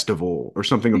Festival or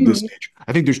something of this Mhm. nature.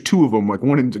 I think there's two of them, like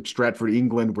one in Stratford,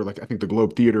 England, where like I think the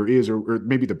Globe Theater is, or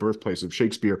maybe the birthplace of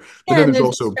Shakespeare. But Yeah, then and there's there's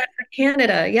also, Stratford,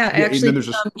 Canada. Yeah, I yeah, and then actually there's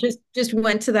a, just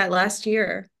went to that last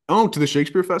year. oh, to the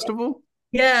Shakespeare Festival.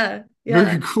 Yeah, Very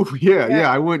yeah, cool. Yeah, yeah.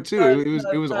 yeah, I went too.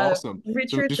 It was Uh, awesome. So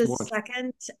Richard just the watch.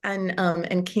 Second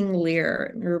and King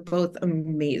Lear. They were both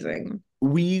amazing.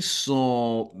 We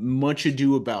saw Much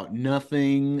Ado About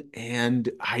Nothing, and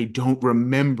I don't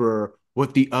remember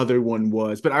what the other one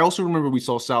was, but I also remember we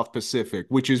saw South Pacific,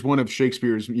 which is one of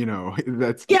Shakespeare's,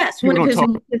 that's Yes, people one of don't his, talk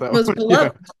his about most that one.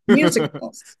 beloved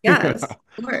musicals. Yeah. Yes,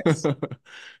 of course.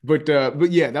 Yeah.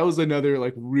 But yeah, that was another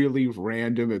like really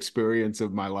random experience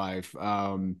of my life.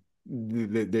 That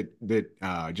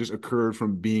just occurred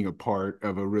from being a part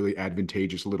of a really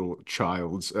advantageous little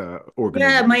child's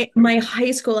Yeah, organization. my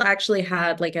high school actually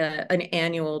had like an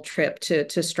annual trip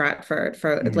to Stratford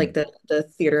for like Mhm. the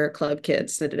theater club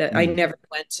kids that I Mhm. never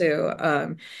went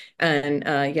to. And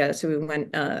yeah, so we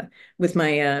went with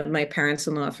my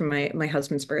parents-in-law for my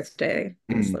husband's birthday.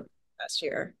 It was Mhm. the best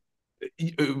year.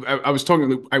 I was talking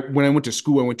when I went to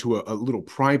school, I went to a little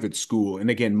private school. And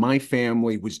again, my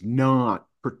family was not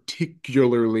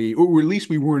particularly, or at least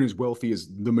we weren't as wealthy as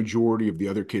the majority of the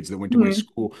other kids that went to my Mhm.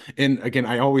 school. And again,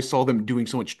 I always saw them doing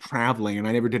so much traveling, and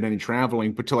I never did any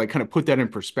traveling. But to like kind of put that in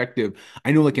perspective,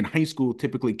 I know like in high school,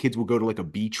 typically kids will go to like a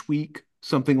beach week,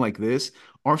 something like this.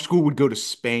 Our school would go to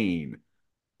Spain,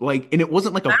 like, and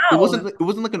Wow. it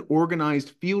wasn't like an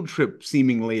organized field trip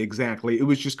seemingly exactly. It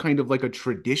was just kind of like a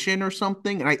tradition or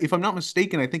something. And if I'm not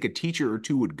mistaken, I think a teacher or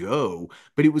two would go,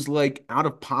 but it was like out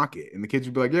of pocket, and the kids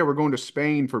would be like, yeah, we're going to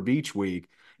Spain for beach week.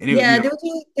 And it, Yeah,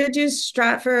 they'll do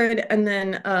Stratford and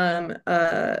then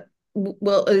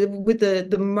well with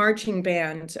the marching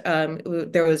band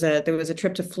there was a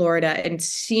trip to Florida and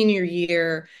senior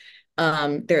year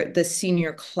the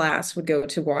senior class would go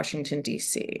to Washington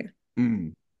D.C.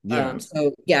 yeah.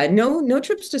 So yeah, no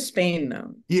trips to Spain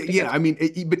though. Yeah, I yeah. guess. I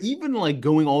mean, but even like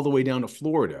going all the way down to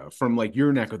Florida from like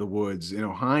your neck of the woods in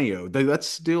Ohio, that's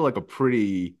still like a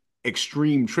pretty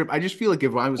extreme trip. I just feel like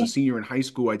if I was a senior in high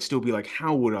school, I'd still be like,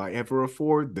 how would I ever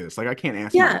afford this? Like, I can't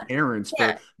ask my Yeah, parents for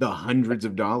yeah, the hundreds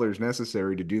of dollars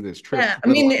necessary to do this trip, yeah. I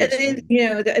let alone mean, go to Spain.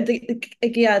 yeah,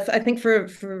 I think for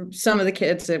some of the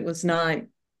kids it was not,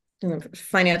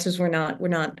 finances were not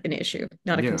an issue,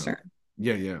 not a Yeah, concern.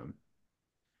 yeah, yeah.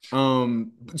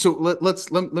 So let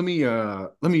me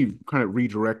kind of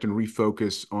redirect and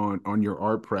refocus on your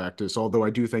art practice. Although I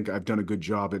do think I've done a good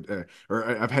job at,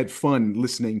 I've had fun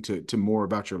listening to more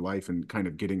about your life and kind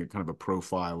of getting a kind of a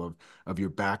profile of your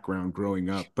background growing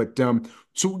up. But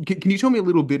so can you tell me a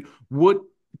little bit what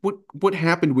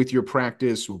happened with your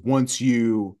practice once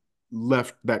you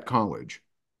left that college?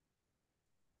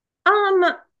 Um,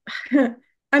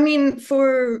 I mean,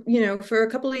 for a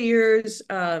couple of years,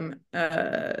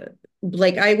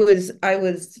 like I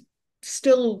was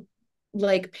still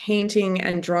like painting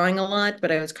and drawing a lot,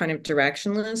 but I was kind of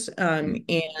directionless. Mm,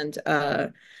 And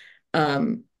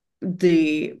um,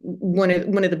 the one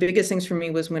of the biggest things for me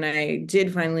was when I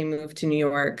did finally move to New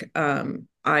York.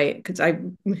 because I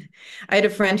had a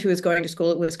friend who was going to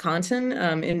school at Wisconsin,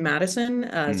 in Madison.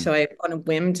 So Mm, I, on a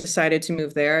whim, decided to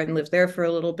move there and lived there for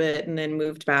a little bit, and then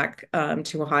moved back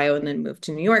to Ohio, and then moved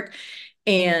to New York.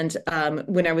 And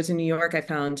when I was in New York, I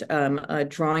found a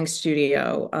drawing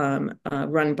studio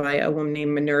run by a woman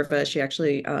named Minerva. She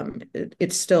actually,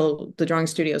 it's still, the drawing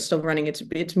studio is still running.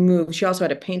 It's moved. She also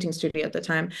had a painting studio at the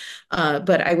time,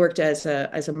 but I worked as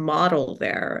a model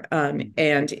there.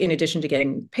 And in addition to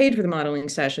getting paid for the modeling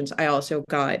sessions, I also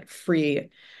got free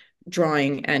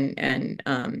drawing and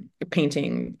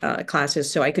painting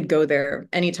classes, so I could go there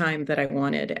anytime that I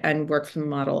wanted and work from the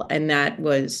model. And that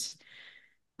was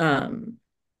um,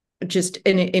 just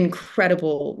an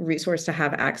incredible resource to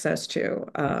have access to.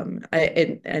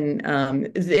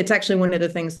 It's actually one of the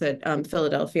things that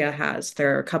Philadelphia has.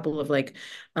 There are a couple of like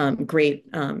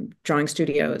great drawing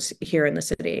studios here in the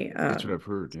city. that's what I've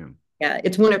heard. Yeah. Yeah,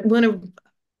 it's one of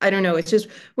I don't know. It's just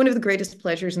one of the greatest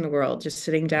pleasures in the world, just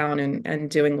sitting down and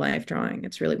doing live drawing.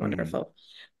 It's really Mm, wonderful.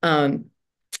 Um,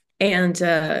 and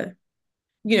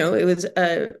it was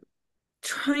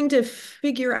trying to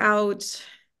figure out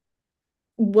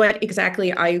what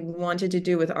exactly I wanted to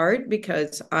do with art,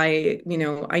 because I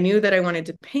knew that I wanted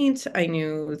to paint. I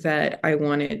knew that I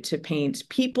wanted to paint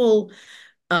people,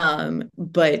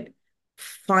 but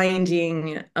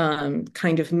finding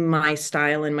kind of my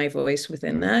style and my voice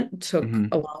within that took hmm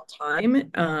a long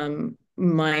time.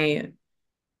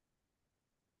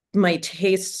 My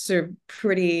tastes are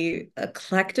pretty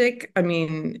eclectic. I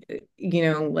mean,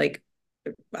 like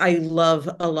I love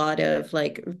a lot of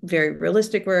like very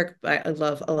realistic work. I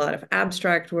love a lot of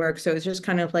abstract work. So it's just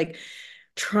kind of like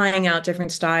trying out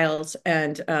different styles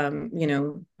and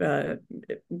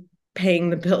paying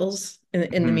the bills in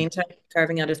the hmm meantime,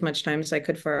 carving out as much time as I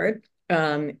could for art.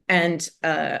 And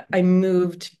I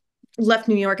left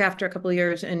New York after a couple of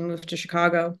years and moved to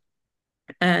Chicago.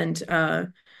 And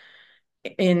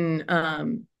in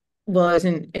well, I was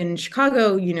in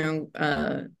Chicago,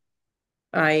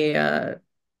 I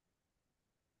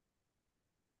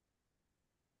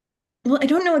well, I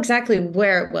don't know exactly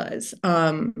where it was.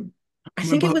 I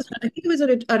think it was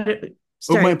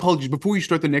Oh, my sorry. apologies. Before you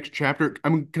start the next chapter,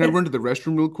 can I run to the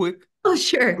restroom real quick? Oh,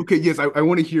 sure. Okay, yes, I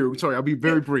want to hear. Sorry, I'll be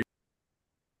very brief.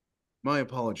 My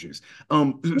apologies.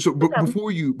 So but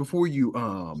before you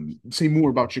say more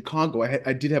about Chicago,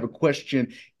 I did have a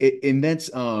question, and that's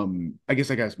I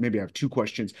guess maybe I have two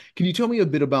questions. Can you tell me a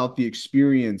bit about the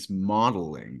experience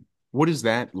modeling? What is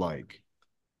that like?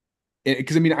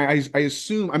 Because I mean, I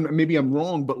assume maybe I'm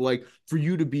wrong, but like for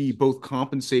you to be both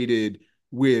compensated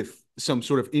with some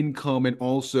sort of income and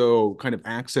also kind of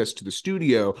access to the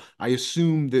studio, I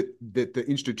assume that the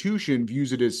institution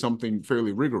views it as something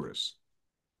fairly rigorous.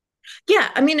 Yeah,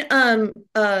 I mean,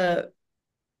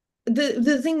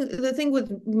 the thing with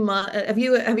have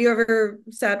you ever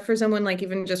sat for someone, like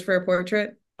even just for a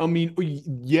portrait? I mean,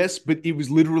 yes, but it was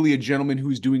literally a gentleman who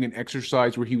was doing an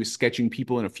exercise where he was sketching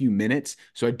people in a few minutes.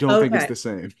 So I don't think it's Okay. the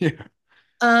same. Yeah.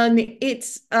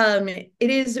 It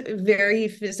is very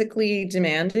physically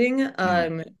demanding,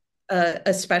 Mm,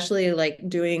 especially like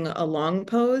doing a long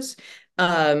pose.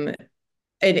 Um,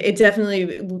 it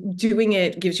definitely, doing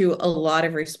it gives you a lot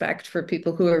of respect for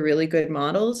people who are really good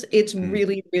models. It's mm,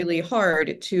 really, really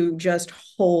hard to just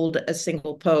hold a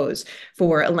single pose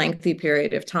for a lengthy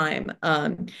period of time.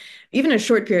 Even a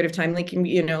short period of time, like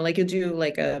like you do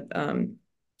like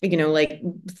like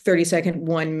 30-second,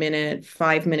 1 minute,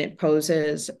 5 minute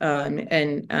poses, and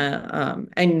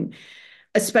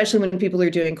especially when people are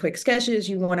doing quick sketches,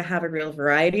 you want to have a real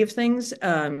variety of things.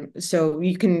 So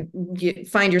you can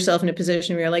find yourself in a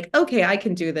position where you're like, okay, I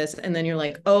can do this. And then you're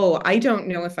like, oh, I don't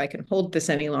know if I can hold this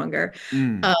any longer.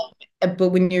 mm, Um, but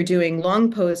when you're doing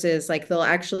long poses, like they'll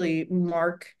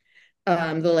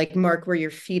like mark where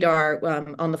your feet are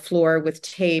on the floor with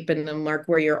tape, and then mark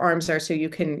where your arms are so you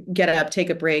can get up, take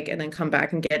a break, and then come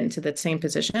back and get into that same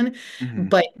position. mm,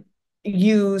 But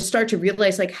you start to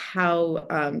realize like how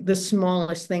the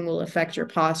smallest thing will affect your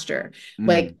posture.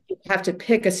 Like mm, you have to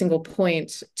pick a single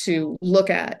point to look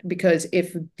at, because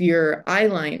if your eye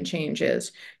line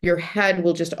changes, your head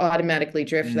will just automatically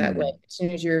drift that way. mm. As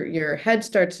soon as your head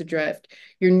starts to drift,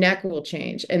 your neck will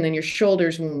change, and then your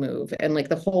shoulders will move, and like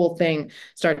the whole thing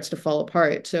starts to fall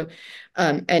apart. So,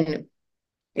 and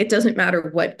it doesn't matter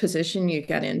what position you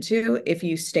get into. If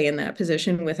you stay in that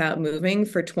position without moving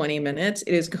for 20 minutes,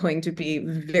 it is going to be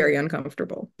very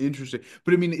uncomfortable. Interesting.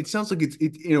 But I mean, it sounds like it's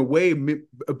in a way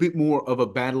a bit more of a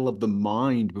battle of the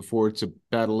mind before it's a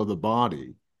battle of the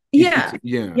body. It's Yeah.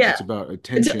 yeah, Yeah. it's about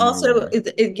attention in a way.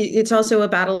 It's also a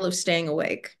battle of staying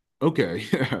awake. Okay.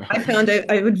 I found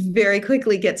I would very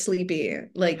quickly get sleepy,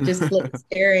 like just like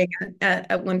staring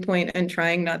at one point and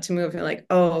trying not to move. And like,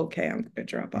 oh, okay, I'm gonna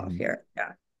drop off Mhm. here.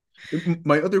 Yeah.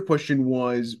 My other question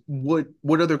was, what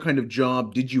other kind of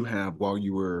job did you have while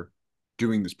you were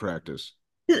doing this practice?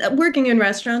 Working in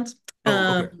restaurants.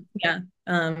 Oh, okay. Yeah.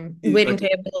 Waiting Like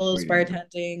tables, waiting.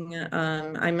 Okay.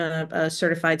 bartending. I'm a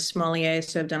certified sommelier,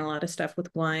 so I've done a lot of stuff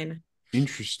with wine.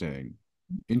 Interesting.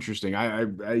 Interesting.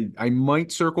 I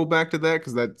might circle back to that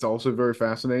because that's also very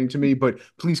fascinating to me. But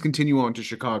please continue on to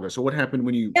Chicago. So what happened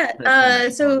when you Yeah. transferred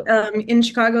to Chicago? In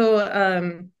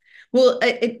Chicago, well,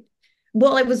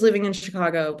 well, I was living in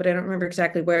Chicago, but I don't remember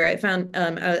exactly where. I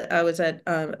was at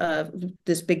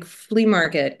this big flea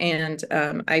market, and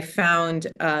I found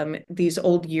these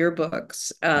old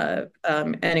yearbooks,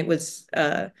 and it was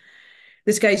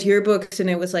this guy's yearbooks,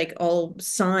 and it was like all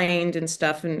signed and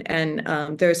stuff,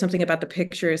 and there was something about the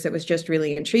pictures that was just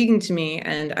really intriguing to me,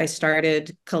 and I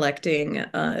started collecting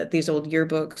these old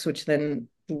yearbooks, which then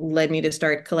led me to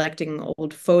start collecting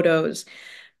old photos,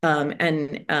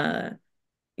 and I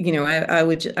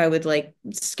would like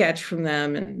sketch from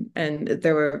them, and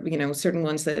there were certain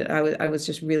ones that I was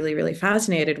just really really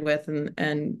fascinated with,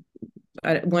 and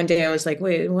one day I was like,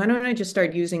 wait, why don't I just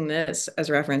start using this as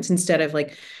reference instead of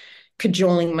like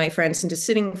cajoling my friends into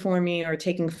sitting for me or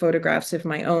taking photographs of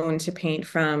my own to paint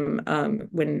from,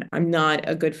 when I'm not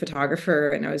a good photographer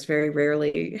and I was very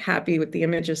rarely happy with the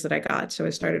images that I got. So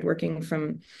I started working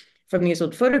from these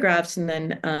old photographs, and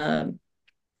then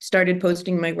started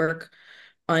posting my work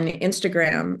on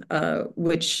Instagram,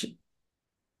 which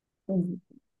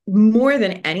more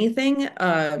than anything,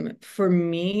 for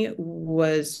me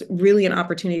was really an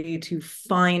opportunity to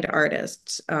find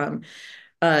artists,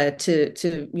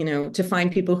 to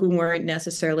find people who weren't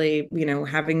necessarily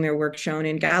having their work shown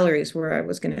in galleries where I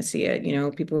was going to see it.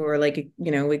 People who were like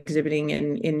exhibiting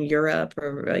in Europe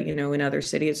or in other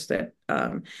cities that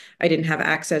I didn't have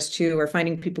access to, or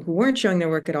finding people who weren't showing their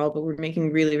work at all but were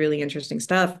making really really interesting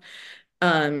stuff.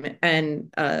 And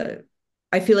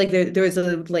I feel like there was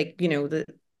a like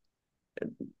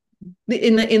the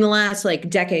in the last like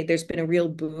decade, there's been a real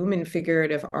boom in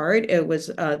figurative art. It was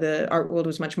the art world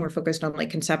was much more focused on like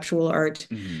conceptual art,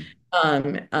 Mhm.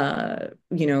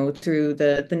 through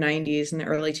the 90s and the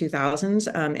early 2000s.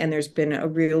 And there's been a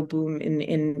real boom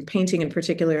in painting in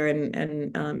particular, and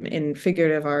in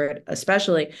figurative art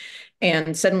especially.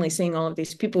 And suddenly seeing all of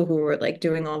these people who were like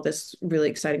doing all this really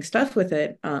exciting stuff with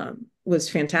it, was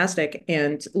fantastic,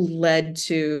 and led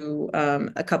to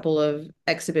a couple of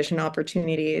exhibition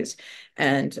opportunities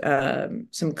and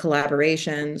some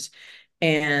collaborations.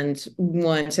 And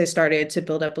once I started to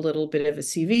build up a little bit of a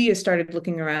CV, I started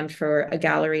looking around for a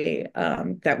gallery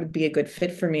that would be a good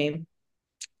fit for me.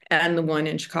 And the one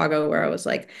in Chicago where I was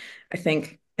like, I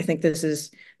think this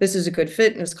is a good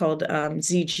fit, and it's called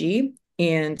ZG.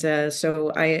 And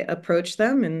so I approached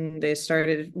them, and they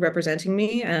started representing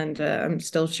me, and I'm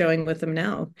still showing with them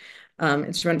now.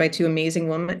 It's run by two amazing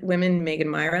women, Megan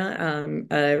Myra,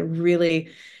 a really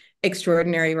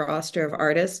extraordinary roster of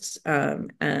artists,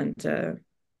 and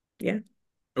yeah.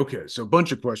 Okay, so a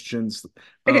bunch of questions.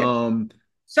 Okay. Um,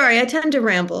 Sorry, I tend to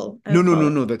ramble. I no, no, no,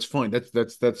 apologize. no, that's fine.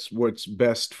 That's what's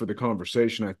best for the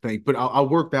conversation, I think. But I'll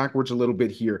work backwards a little bit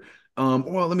here.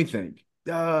 Well, let me think.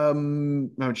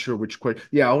 Not sure which question.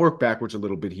 Yeah, I'll work backwards a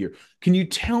little bit here. Can you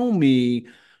tell me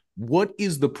what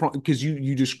is the pro because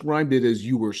you described it as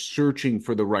you were searching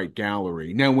for the right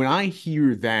gallery. Now, when I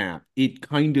hear that, it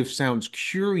kind of sounds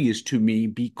curious to me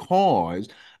because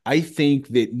I think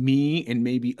that me and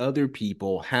maybe other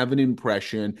people have an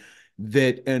impression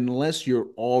that unless you're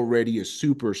already a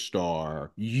superstar,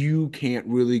 you can't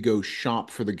really go shop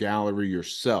for the gallery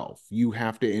yourself. You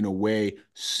have to, in a way,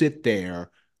 sit there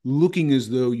looking as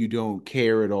though you don't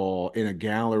care at all, and a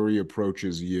gallery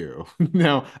approaches you.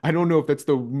 Now, I don't know if that's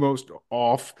the most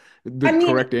off the I mean,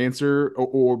 correct answer,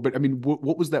 or but I mean,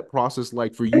 what was that process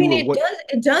like for I you, mean, or what?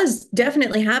 it does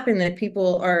definitely happen that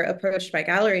people are approached by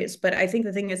galleries, but I think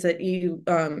the thing is that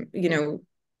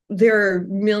there are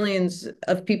millions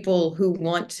of people who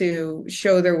want to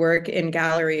show their work in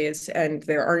galleries, and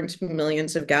there aren't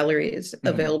millions of galleries Mhm.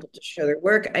 available to show their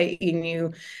work.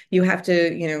 You have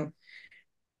to,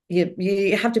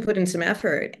 you have to put in some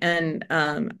effort. And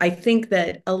I think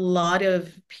that a lot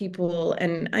of people,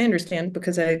 and I understand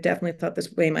because I definitely thought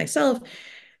this way myself,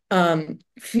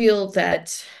 feel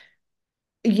that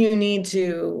you need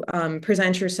to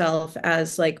present yourself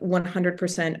as like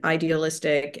 100%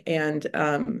 idealistic, and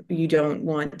you don't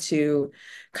want to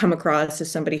come across as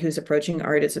somebody who's approaching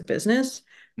art as a business.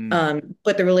 Mm.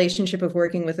 But the relationship of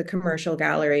working with a commercial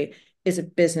gallery is a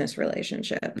business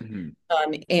relationship. Hmm.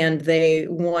 And they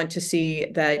want to see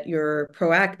that you're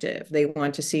proactive. They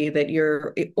want to see that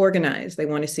you're organized. They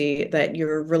want to see that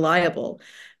you're reliable.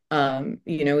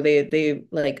 They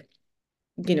like,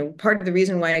 part of the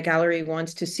reason why a gallery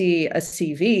wants to see a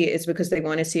CV is because they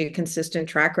want to see a consistent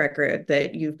track record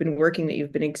that you've been working, that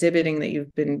you've been exhibiting, that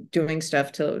you've been doing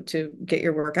stuff to get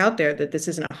your work out there, that this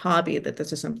isn't a hobby, that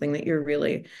this is something that you're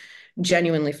really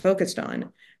genuinely focused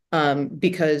on.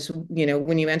 Because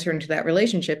when you enter into that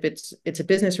relationship, it's a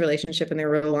business relationship, and they're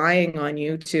relying on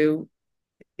you to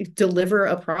deliver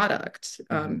a product.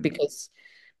 Hmm. Because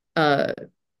uh,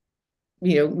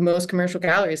 most commercial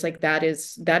galleries, like that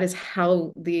is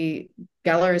how the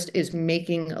gallerist is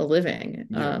making a living.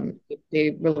 Yeah.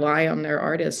 They rely on their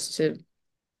artists to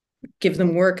give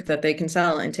them work that they can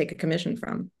sell and take a commission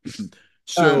from. Um,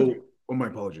 So, oh, my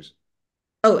apologies.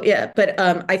 oh yeah, but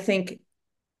I think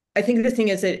the thing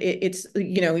is that it's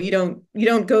you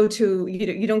don't go to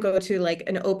you don't go to like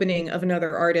an opening of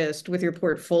another artist with your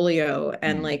portfolio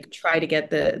and Mm. like try to get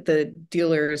the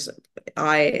dealer's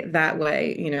eye that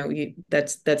way.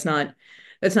 That's not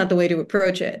the way to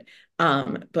approach it.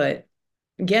 But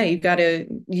yeah, you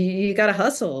gotta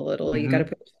hustle a little. You gotta Hmm.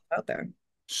 put yourself out there.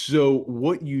 So,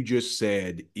 what you just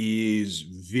said is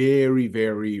very,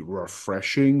 very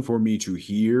refreshing for me to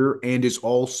hear. And is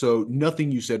also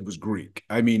nothing you said was Greek.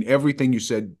 I mean, everything you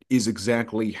said is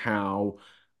exactly how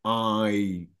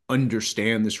I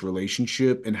understand this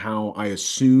relationship and how I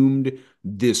assumed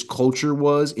this culture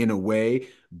was in a way.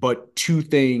 But two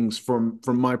things from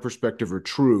my perspective are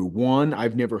true. One,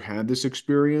 I've never had this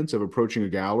experience of approaching a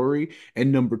gallery.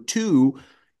 And number two,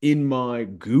 in my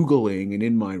Googling and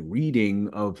in my reading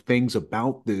of things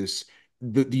about this,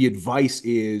 the advice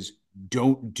is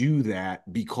don't do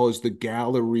that because the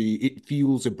gallery, it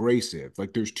feels abrasive.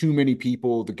 Like there's too many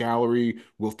people, the gallery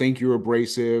will think you're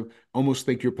abrasive, almost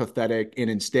think you're pathetic, and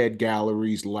instead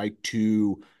galleries like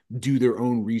to do their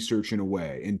own research in a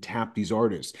way and tap these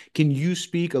artists. Can you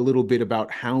speak a little bit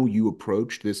about how you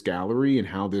approached this gallery and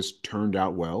how this turned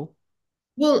out well?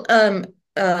 Well,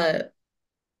 uh,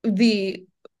 the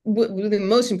the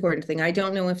most important thing, I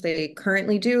don't know if they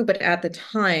currently do, but at the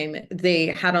time they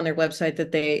had on their website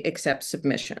that they accept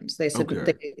submissions.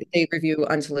 Okay. They review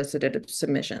unsolicited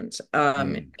submissions.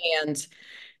 Mm. And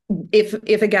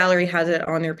if a gallery has it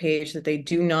on their page that they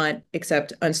do not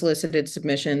accept unsolicited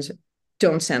submissions,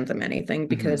 don't send them anything Hmm.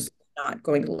 because they're not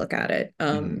going to look at it.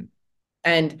 Hmm.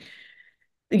 And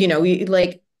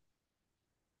like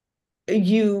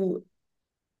you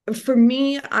for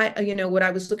me, what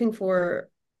I was looking for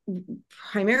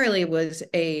primarily was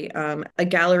a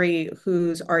gallery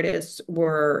whose artists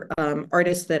were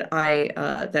artists that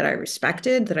I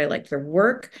respected, that I liked their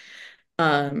work.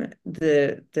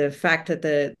 The fact that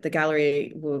the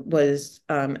gallery was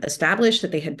established,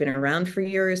 that they had been around for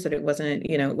years, that it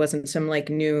wasn't some like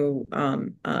new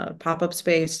pop-up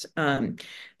space, that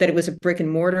it was a brick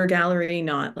and mortar gallery,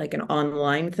 not like an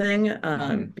online thing.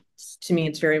 Hmm. To me,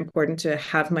 it's very important to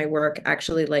have my work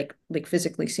actually like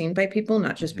physically seen by people,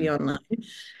 not just be Hmm. online.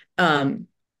 Um,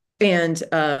 and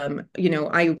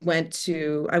I went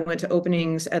to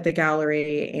openings at the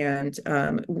gallery and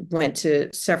went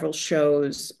to several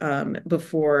shows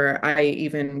before I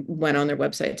even went on their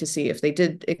website to see if they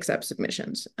did accept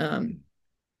submissions.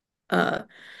 Uh,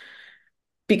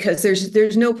 because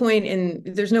there's no point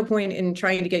in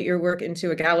trying to get your work into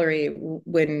a gallery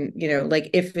when like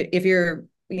if you're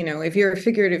a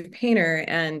figurative painter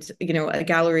and a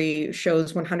gallery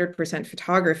shows 100%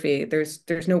 photography,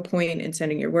 there's no point in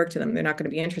sending your work to them. They're not going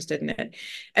to be interested in it.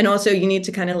 And also you need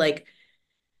to kind of like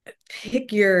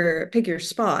pick your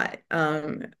spot,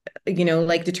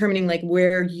 like determining like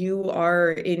where you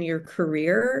are in your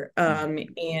career,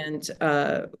 and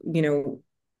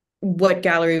what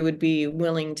gallery would be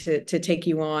willing to take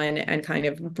you on and kind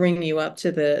of bring you up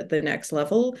to the next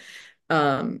level.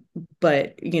 Um,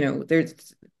 but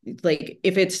there's like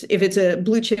if it's a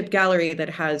blue chip gallery that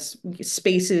has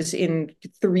spaces in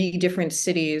 3 different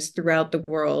cities throughout the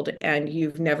world and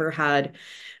you've never had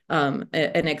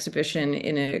an exhibition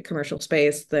in a commercial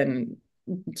space, then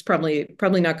it's probably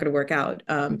not going to work out.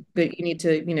 But you need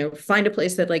to find a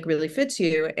place that like really fits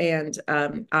you. And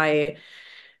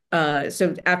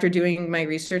so after doing my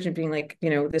research and being like,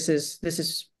 this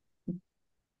is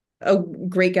a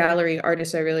great gallery,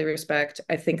 artist I really respect.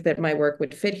 I think that my work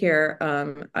would fit here.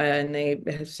 And they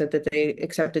have said that they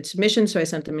accepted submissions. So I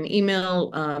sent them an email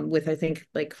with, I think,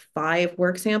 like 5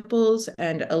 work samples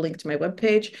and a link to my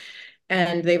webpage.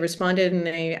 And they responded and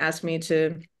they asked me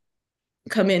to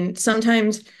come in.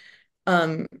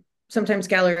 Um, sometimes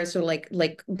gallerists will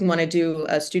like want to do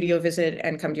a studio visit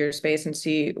and come to your space and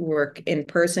see work in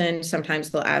person. Sometimes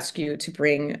they'll ask you to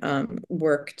bring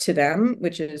work to them,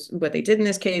 which is what they did in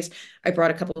this case. I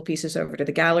brought a couple of pieces over to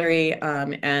the gallery,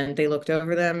 and they looked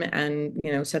over them and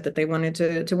said that they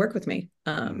wanted to work with me,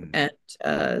 Mm,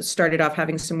 and started off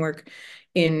having some work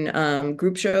in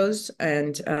group shows,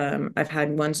 and I've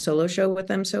had one solo show with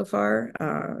them so far.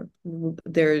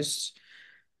 There's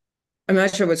I'm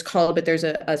not sure what's called, but there's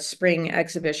a spring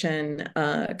exhibition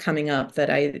coming up that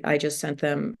I just sent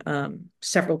them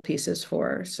several pieces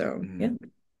for. So yeah. mm.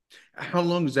 How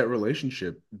long has that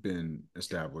relationship been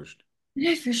established?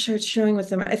 I for sure showing with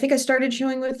them. I think I started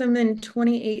showing with them in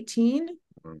 2018.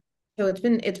 Um, So it's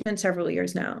been several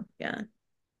years now. Yeah.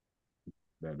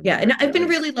 That'd be Yeah. And very I've been nice.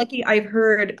 really lucky.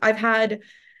 I've had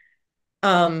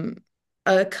um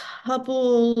a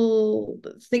couple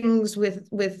things with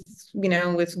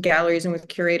galleries and with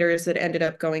curators that ended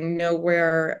up going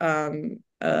nowhere.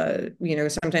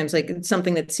 Sometimes like it's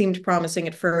something that seemed promising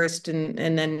at first and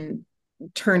then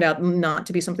turned out not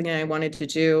to be something that I wanted to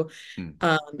do. Mm,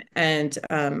 And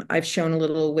I've shown a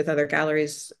little with other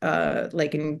galleries,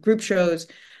 like in group shows.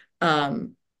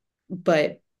 Um,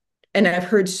 but and I've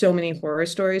heard so many horror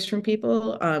stories from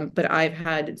people, but I've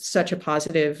had such a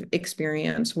positive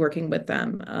experience working with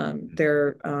them. mm,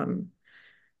 They're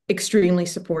extremely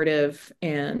supportive,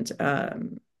 and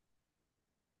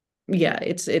yeah,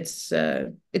 it's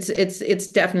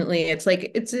definitely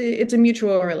it's a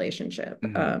mutual relationship.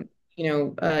 mhm,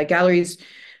 Galleries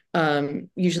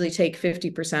usually take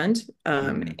 50%,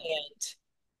 mhm, and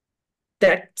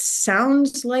that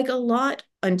sounds like a lot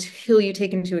until you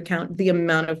take into account the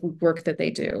amount of work that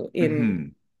they do in,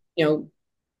 mhm, you know,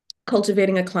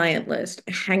 cultivating a client list,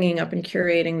 hanging up and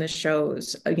curating the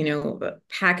shows,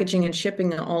 packaging and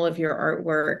shipping all of your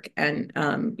artwork, and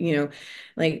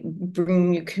like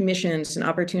bringing you commissions and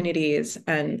opportunities,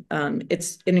 and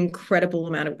it's an incredible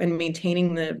amount of and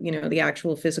maintaining the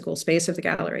actual physical space of the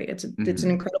gallery. It's an mhm.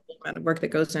 incredible amount of work that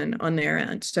goes in on their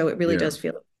end. So it really Yeah, does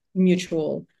feel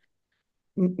mutual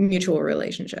mutual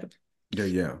relationship. yeah,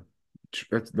 yeah.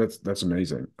 That's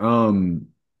amazing.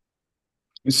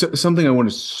 Something I want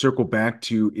to circle back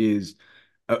to is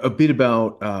a bit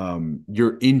about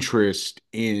your interest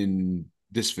in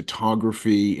this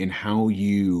photography and how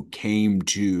you came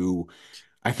to,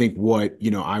 I think what,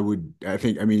 I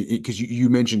mean, because you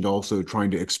mentioned also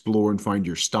trying to explore and find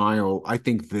your style. I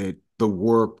think that the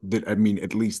work that, I mean,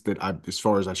 at least that as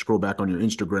far as I scroll back on your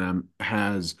Instagram,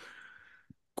 has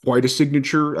quite a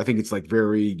signature. I think it's like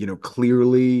very,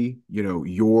 clearly,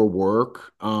 your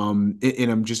work. And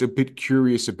I'm just a bit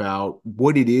curious about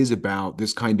what it is about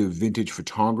this kind of vintage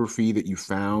photography that you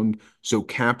found so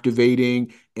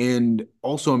captivating. And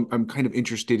also I'm kind of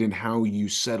interested in how you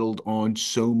settled on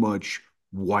so much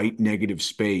white negative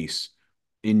space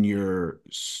in your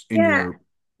in Yeah, your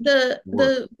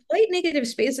work. the white negative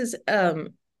spaces,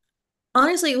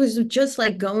 honestly, it was just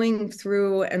like going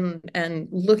through and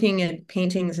looking at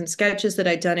paintings and sketches that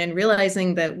I'd done and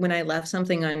realizing that when I left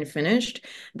something unfinished,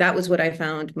 that was what I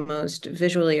found most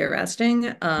visually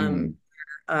arresting. Mm.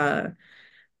 Uh,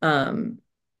 um,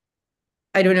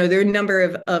 I don't know. There are a number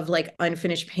of like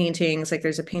unfinished paintings. Like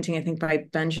there's a painting I think by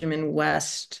Benjamin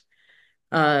West,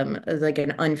 like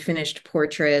an unfinished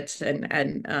portrait,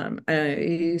 and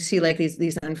you see like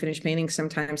these unfinished paintings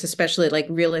sometimes, especially like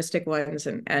realistic ones,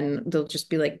 and they'll just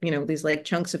be like these like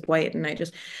chunks of white, and I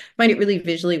just find it really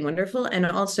visually wonderful. And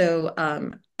also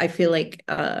I feel like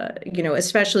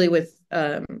especially with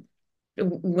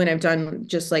when I've done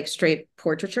just like straight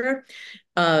portraiture,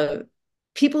 uh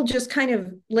people just kind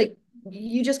of like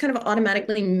you just kind of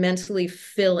automatically mentally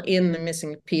fill in the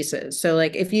missing pieces. So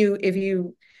like if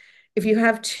you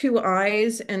have two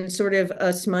eyes and sort of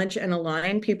a smudge and a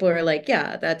line, people are like,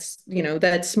 yeah, that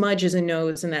smudge is a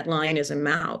nose and that line is a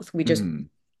mouth. We just Mm.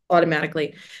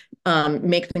 automatically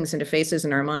make things into faces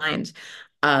in our minds.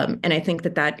 And I think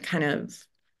that kind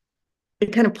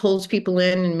of pulls people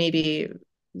in and maybe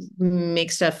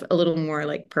makes stuff a little more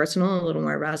like personal, a little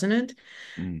more resonant.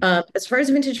 Mm. As far as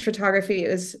vintage photography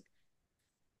is,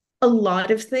 a lot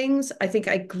of things. I think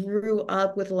I grew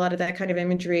up with a lot of that kind of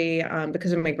imagery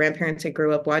because of my grandparents. I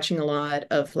grew up watching a lot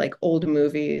of like old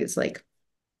movies, like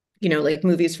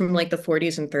movies from like the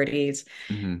 40s and 30s,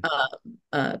 Mm.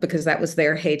 uh, because that was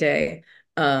their heyday.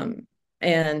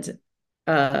 And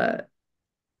uh,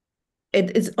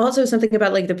 it's also something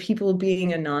about like the people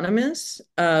being anonymous.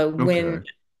 When Okay.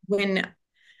 when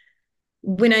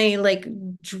when I like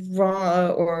draw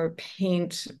or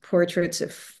paint portraits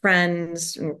of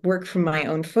friends or work from my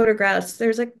own photographs,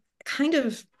 there's a kind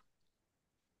of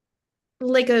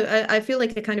like I feel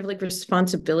like a kind of like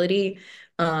responsibility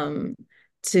um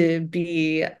to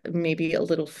be maybe a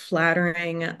little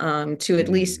flattering, to at Mm,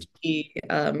 least be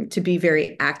to be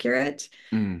very accurate.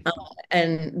 mm, uh,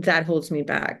 and that holds me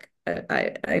back.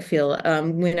 I feel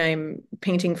when I'm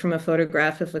painting from a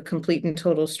photograph of a complete and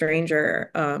total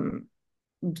stranger,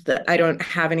 that I don't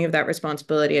have any of that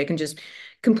responsibility. I can just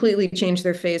completely change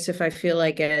their face if I feel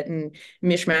like it, and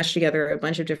mishmash together a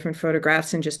bunch of different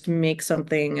photographs and just make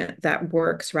something that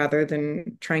works rather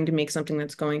than trying to make something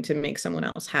that's going to make someone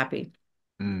else happy.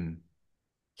 mm.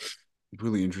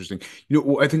 Really interesting. You know,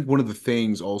 well, I think one of the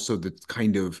things also that's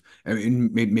kind of, I mean,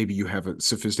 maybe you have a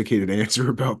sophisticated answer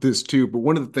about this too, but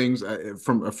one of the things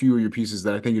from a few of your pieces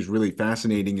that I think is really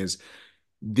fascinating is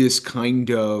this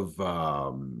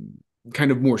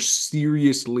kind of more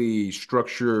seriously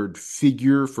structured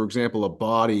figure, for example, a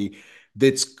body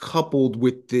that's coupled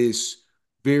with this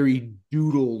very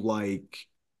doodle-like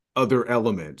other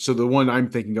element. So the one I'm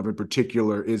thinking of in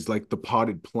particular is like the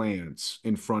potted plants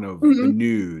in front of the Mhm.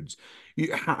 nudes.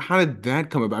 How did that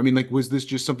come about? I mean, like, was this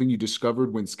just something you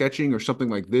discovered when sketching or something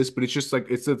like this? But it's just like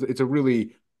it's a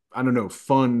really, I don't know,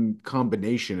 fun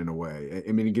combination in a way.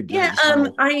 I mean, Yeah, just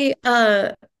how.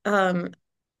 um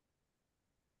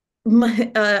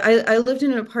I lived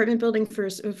in an apartment building for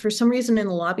some reason in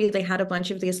the lobby they had a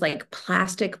bunch of these like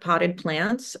plastic potted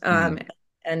plants, Mm,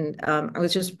 and I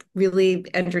was just really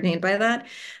entertained by that,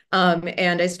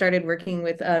 and I started working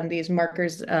with these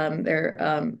markers. They're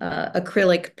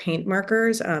acrylic paint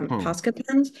markers, huh. Posca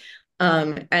pens.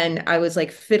 And I was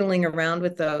like fiddling around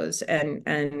with those, and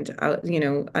you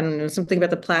know, I don't know, something about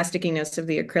the plasticiness of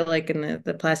the acrylic and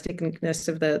the plasticness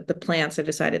of the plants. I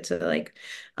decided to like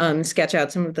sketch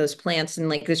out some of those plants and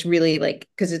like this really like,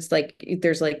 because it's like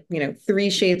there's like, you know, three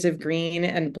shades of green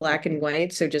and black and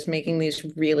white, so just making these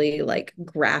really like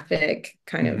graphic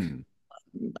kind of Hmm.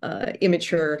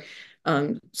 immature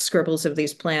scribbles of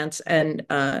these plants. And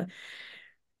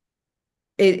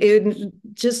it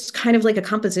just kind of like a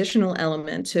compositional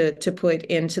element to put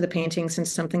into the paintings and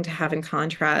something to have in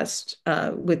contrast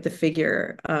with the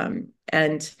figure.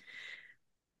 And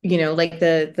you know, like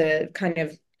the kind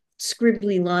of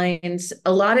scribbly lines.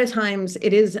 A lot of times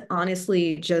it is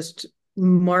honestly just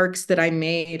marks that I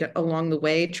made along the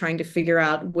way, trying to figure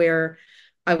out where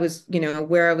I was, you know,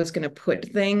 where I was going to put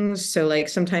things. So like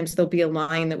sometimes there'll be a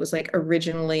line that was like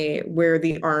originally where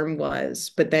the arm was,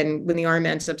 but then when the arm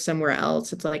ends up somewhere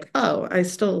else, it's like, oh, I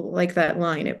still like that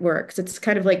line. It works. It's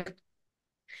kind of like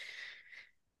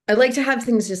I like to have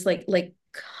things just like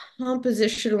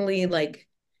compositionally like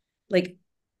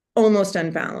almost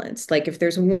unbalanced. Like if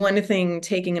there's one thing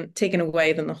taken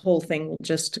away, then the whole thing will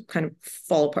just kind of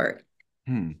fall apart.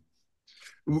 Hmm.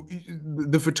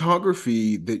 The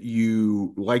photography that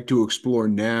you like to explore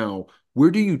now,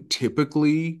 where do you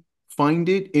typically find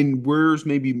it, and where's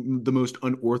maybe the most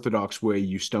unorthodox way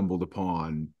you stumbled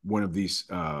upon one of these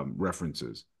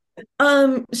references?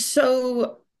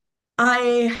 So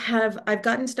I've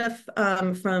gotten stuff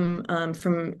from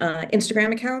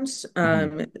Instagram accounts.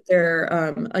 Hmm. There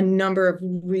are a number of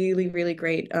really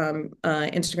great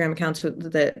Instagram accounts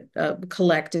that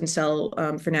collect and sell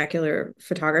vernacular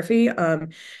photography.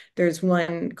 There's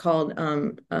one called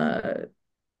oh,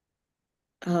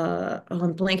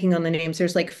 I'm blanking on the names.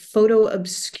 There's like Photo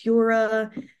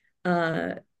Obscura,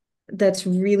 uh, that's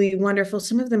really wonderful.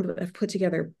 Some of them have put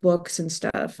together books and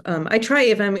stuff. I try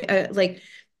if I'm like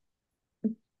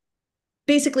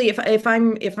basically if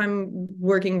I'm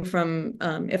working from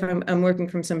if I'm working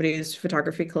from somebody's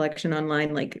photography collection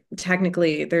online, like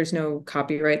technically there's no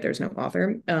copyright, there's no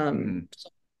author. Hmm. So,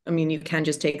 I mean, you can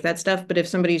just take that stuff, but if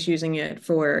somebody's using it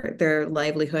for their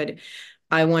livelihood,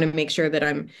 I want to make sure that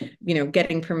I'm, you know,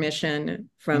 getting permission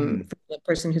Hmm. from the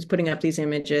person who's putting up these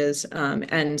images,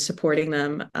 and supporting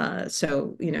them.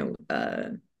 So, you know,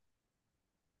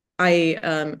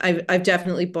 I've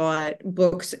definitely bought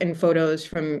books and photos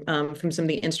from some of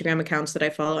the Instagram accounts that I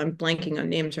follow. I'm blanking on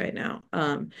names right now.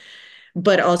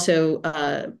 But also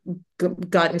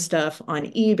gotten stuff on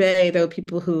eBay, though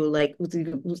people who like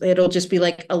it'll just be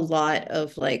like a lot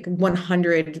of like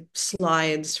 100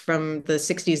 slides from the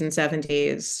 60s and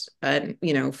 70s, and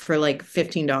you know, for like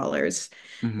 $15.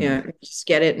 You Hmm. know, just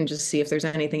get it and just see if there's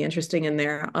anything interesting in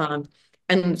there.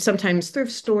 And sometimes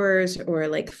thrift stores or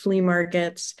like flea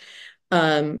markets.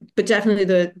 But definitely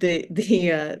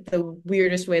the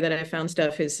weirdest way that I found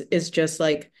stuff is just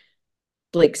like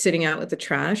sitting out with the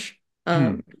trash.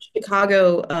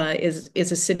 Chicago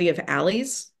is a city of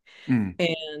alleys, Hmm.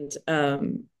 and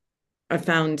I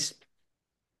found,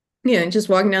 you know, just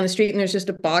walking down the street and there's just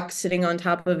a box sitting on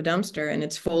top of a dumpster and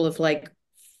it's full of like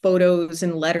photos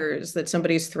and letters that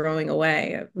somebody's throwing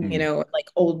away. You Mm, know, like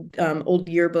old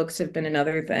yearbooks have been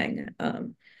another thing.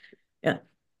 Yeah.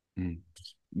 mm.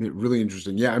 Really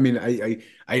interesting. Yeah, I mean,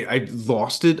 I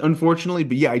lost it unfortunately,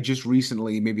 but yeah, I just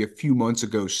recently, maybe a few months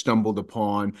ago, stumbled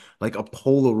upon like a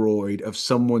Polaroid of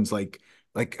someone's like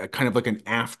a kind of like an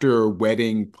after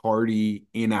wedding party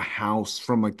in a house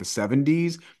from like the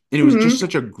 70s. And it was just Mhm.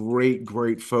 such a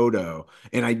great photo.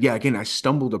 And yeah, again, I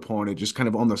stumbled upon it just kind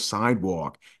of on the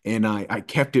sidewalk and I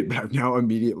kept it, but I've now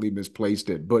immediately misplaced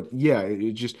it. But yeah,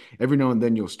 it just every now and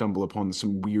then you'll stumble upon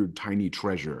some weird tiny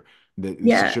treasure that is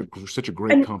Yeah. such a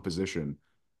great And composition.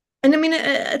 And I mean,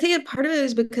 I think a part of it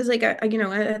is because like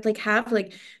I'd like have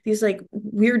like these like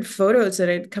weird photos that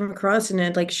I'd come across and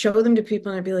I'd like show them to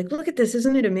people and I'd be like, look at this,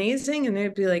 isn't it amazing? And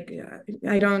they'd be like, "Yeah,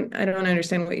 I don't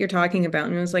understand what you're talking about."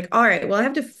 And it was like, all right, well, I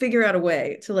have to figure out a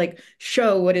way to like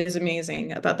show what is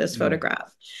amazing about this Mm,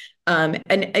 photograph.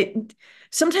 And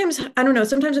sometimes I don't know,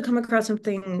 sometimes I come across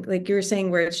something like you were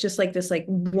saying where it's just like this like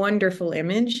wonderful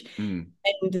image. mm,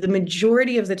 And the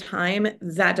majority of the time,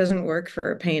 that doesn't work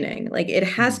for a painting. Like it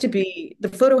has mm, to be, the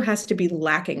photo has to be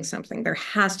lacking something. There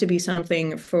has to be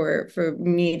something for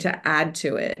me to add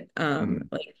to it. mm,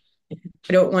 Like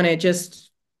I don't want to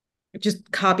just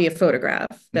copy a photograph.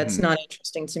 That's mm, not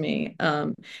interesting to me.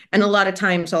 And a lot of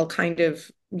times I'll kind of,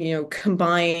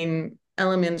 combine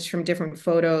elements from different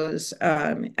photos.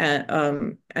 And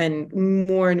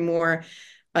more and more,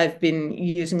 I've been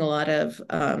using a lot of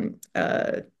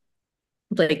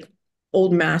like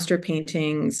old master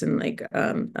paintings and like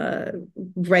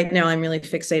right now I'm really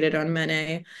fixated on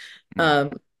Manet. mm,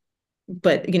 Um,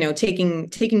 but taking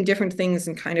different things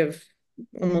and kind of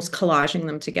almost collaging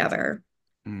them together.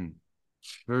 mm.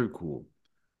 Very cool.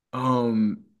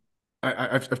 Um,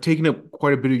 I've taken up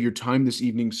quite a bit of your time this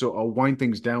evening, so I'll wind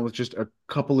things down with just a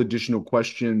couple additional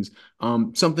questions.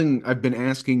 Something I've been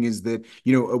asking is that,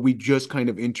 we just kind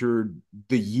of entered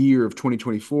the year of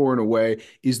 2024 in a way.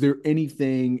 Is there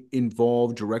anything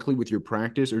involved directly with your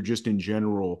practice or just in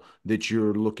general that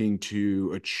you're looking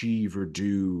to achieve or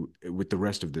do with the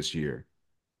rest of this year?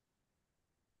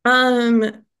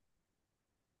 Um,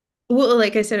 well,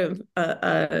 like I said,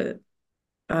 uh,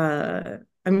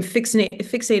 I'm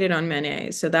fixated on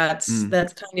Manet, so that's Mm,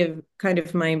 that's kind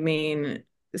of my main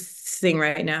thing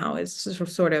right now is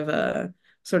sort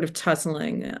of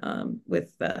tussling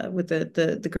with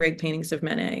the great paintings of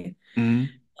Manet.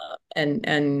 mm,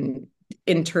 And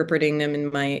interpreting them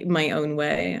in my own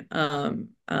way.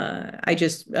 I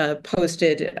just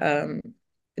posted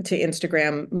to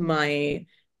Instagram my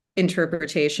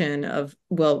interpretation of,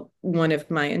 well, one of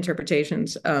my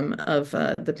interpretations of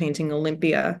the painting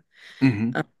Olympia.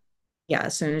 mm. Uh, yeah,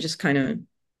 so I'm just kind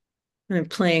of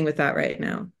playing with that right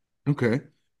now. Okay.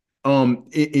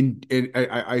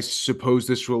 I suppose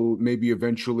this will maybe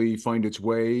eventually find its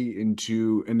way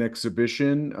into an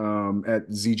exhibition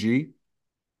at ZG.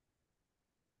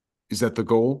 Is that the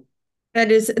goal?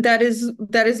 That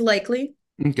is likely.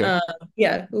 Okay. Uh,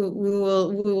 yeah, we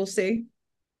will see.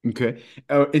 Okay.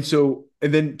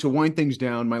 And then to wind things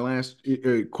down, my last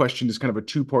question is kind of a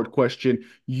two-part question.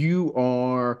 You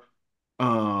are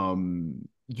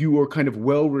kind of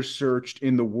well researched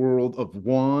in the world of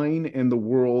wine and the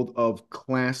world of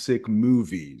classic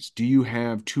movies. Do you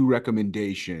have two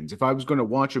recommendations? If I was going to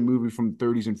watch a movie from the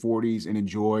 30s and 40s and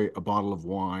enjoy a bottle of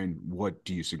wine, what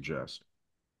do you suggest?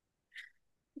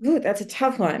 Ooh, that's a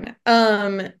tough one.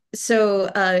 So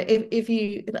if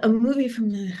you a movie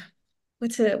from the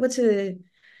what's a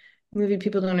movie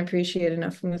people don't appreciate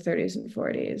enough from the 30s and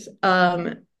 40s?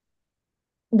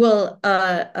 Well,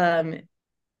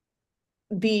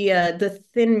 the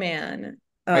Thin Man.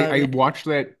 I Um, watched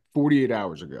that 48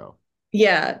 hours ago.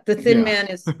 yeah, the Thin Yeah. Man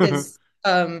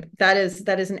that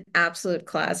is an absolute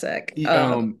classic.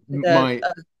 The My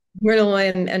Myrtle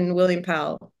and William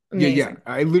Powell, yeah. amazing.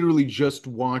 I literally just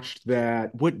watched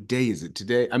that. What day is it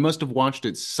today? I must have watched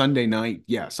it Sunday night.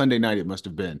 Yeah, Sunday night it must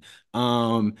have been.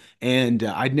 And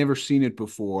I'd never seen it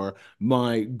before.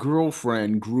 My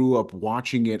girlfriend grew up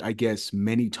watching it, I guess,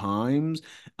 many times.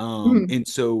 Mhm. And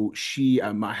so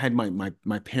I had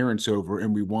my parents over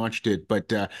and we watched it.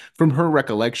 But from her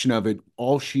recollection of it,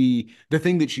 the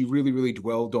thing that she really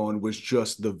dwelled on was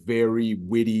just the very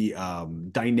witty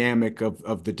dynamic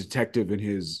of the detective and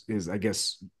his I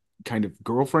guess kind of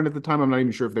girlfriend at the time. I'm not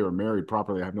even sure if they were married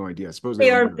properly. I have no idea. I suppose they They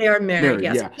were are married. they are married, Married,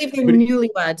 yes. yeah. I believe they're But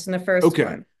newlyweds in the first okay.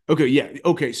 one. Okay, yeah.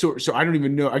 Okay. So I don't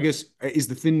even know. I guess is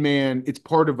The Thin Man, it's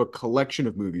part of a collection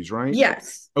of movies, right?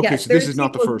 Yes, Okay, yes. so this There's is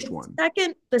not the sequels. first The one.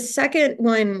 second, the second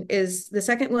one is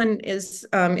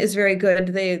very good.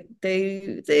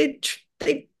 They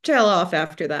they trail off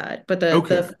after that. But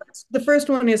Okay, the first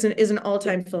one is an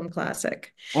all-time film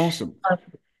classic. awesome.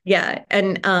 Yeah,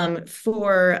 and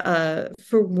for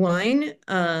wine,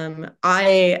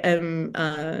 I am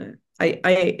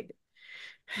I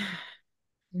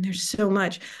there's so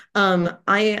much. I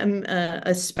am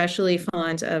especially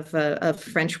fond of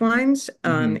French wines.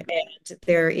 Hmm. And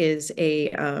there's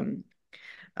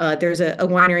a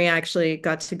winery I actually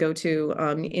got to go to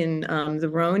in the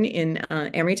Rhone in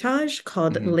Hermitage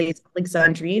called Hmm. Les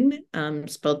Alexandrines,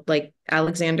 spelled like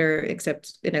Alexander,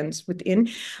 except it ends with in.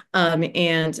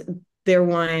 And their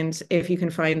wines, if you can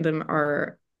find them,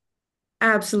 are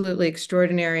absolutely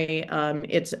extraordinary.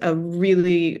 It's a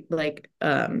really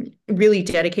really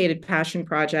dedicated passion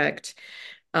project.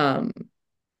 Um,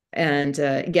 and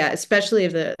yeah, especially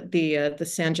the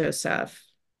San Joseph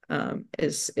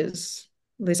is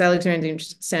Les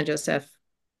Alexandrines San Joseph,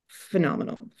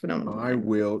 phenomenal I wine.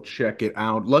 will check it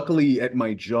out. Luckily, at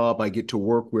my job, I get to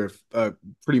work with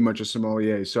pretty much a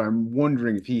sommelier, so I'm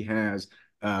wondering if he has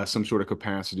some sort of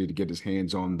capacity to get his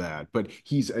hands on that. But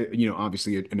he's,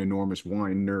 obviously an enormous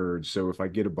wine nerd. So if I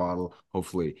get a bottle,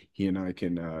 hopefully he and I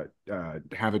can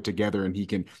have it together, and he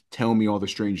can tell me all the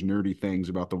strange, nerdy things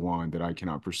about the wine that I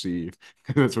cannot perceive.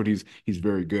 That's what he's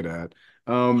very good at.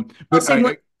 I'll But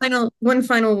say one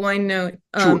final wine note.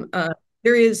 Sure.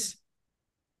 There is,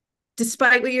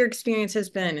 despite what your experience has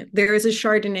been, there is a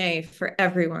Chardonnay for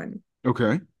everyone.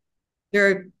 Okay. There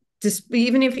are just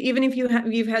even if you've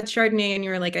had Chardonnay and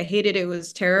you're like, I hated it, it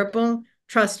was terrible.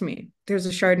 Trust me, there's a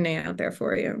Chardonnay out there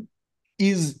for you.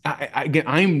 Again,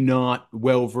 I'm not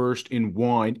well versed in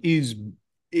wine.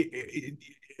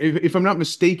 If I'm not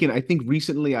mistaken, I think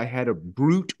recently I had a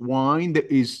brut wine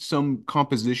that is some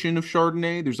composition of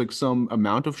Chardonnay. There's like some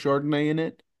amount of Chardonnay in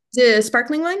it. The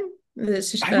sparkling wine,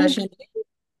 I don't champagne.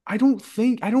 I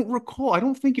don't recall. I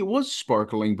don't think it was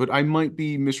sparkling, but I might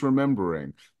be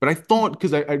misremembering. But I thought,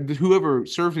 because whoever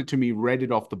served it to me read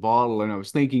it off the bottle, and I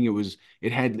was thinking it was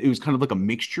kind of like a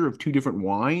mixture of two different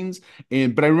wines.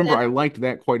 But I remember I liked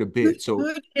that quite a bit. So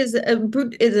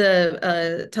Brut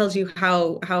tells you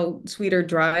how sweet or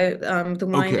dry the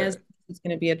wine is. okay, It's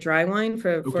going to be a dry wine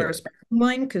for a okay, sparkling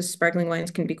wine because sparkling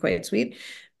wines can be quite sweet.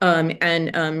 And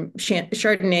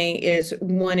Chardonnay is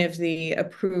one of the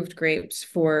approved grapes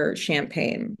for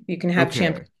champagne. You can have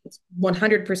champagne okay,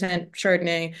 100%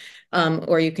 Chardonnay,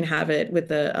 or you can have it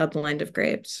with a blend of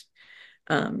grapes.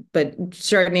 But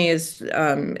Chardonnay is,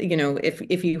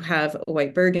 if you have a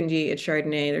white Burgundy, it's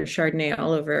Chardonnay. There's Chardonnay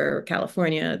all over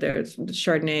California. There's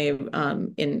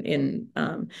Chardonnay in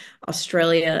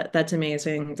Australia. That's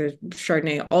amazing. There's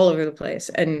Chardonnay all over the place,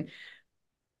 and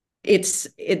it's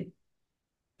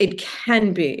it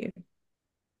can be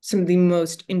some of the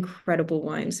most incredible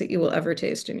wines that you will ever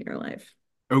taste in your life.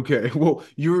 okay. Well,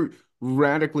 you're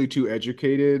radically too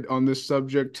educated on this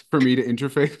subject for me to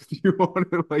interface with you on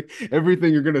it. Like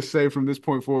everything you're gonna say from this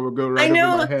point forward will go I right over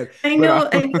my know, head.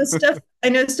 But I know stuff. I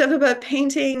know stuff about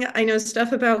painting. I know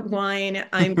stuff about wine.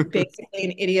 I'm basically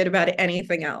an idiot about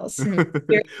anything else. And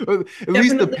there's Well, at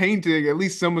least the definitely, painting, at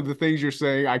least some of the things you're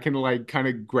saying, I can like kind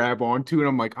of grab onto, and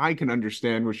I'm like, I can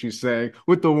understand what she's saying.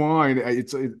 With the wine,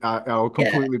 I'll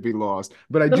yeah, completely be lost.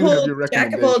 But I the do have whole your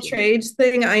jack of all recommendation. trades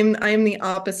thing. I'm the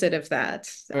opposite of that.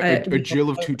 A Jill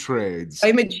of two trades.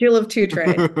 I'm a Jill of two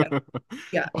trades.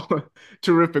 Yeah.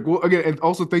 Terrific. Well, again, and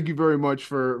also thank you very much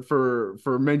for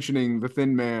mentioning The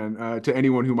Thin Man to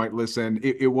anyone who might listen.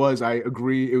 It was, I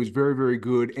agree, it was very, very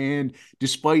good. And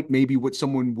despite maybe what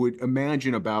someone would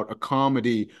imagine about a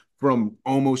comedy from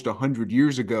almost 100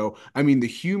 years ago, I mean, the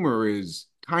humor is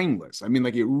timeless. I mean,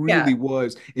 like it really Yeah.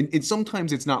 was. And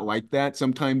sometimes it's not like that.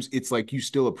 Sometimes it's like you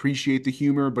still appreciate the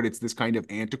humor, but it's this kind of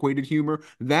antiquated humor.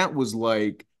 That was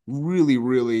like really,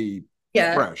 really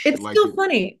Yeah. fresh. It's Like still it,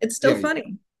 funny. It's still yeah,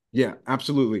 funny. yeah,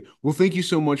 absolutely. Well, thank you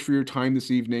so much for your time this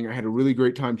evening. I had a really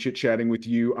great time chit-chatting with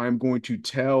you. I'm going to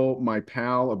tell my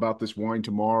pal about this wine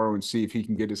tomorrow and see if he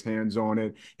can get his hands on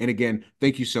it. And again,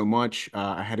 thank you so much.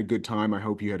 I had a good time. I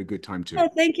hope you had a good time too. Yeah,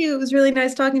 thank you. It was really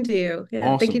nice talking to you.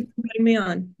 Yeah, thank you Awesome. for having me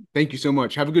on. Thank you so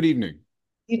much. Have a good evening.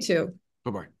 You too.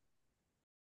 Bye-bye.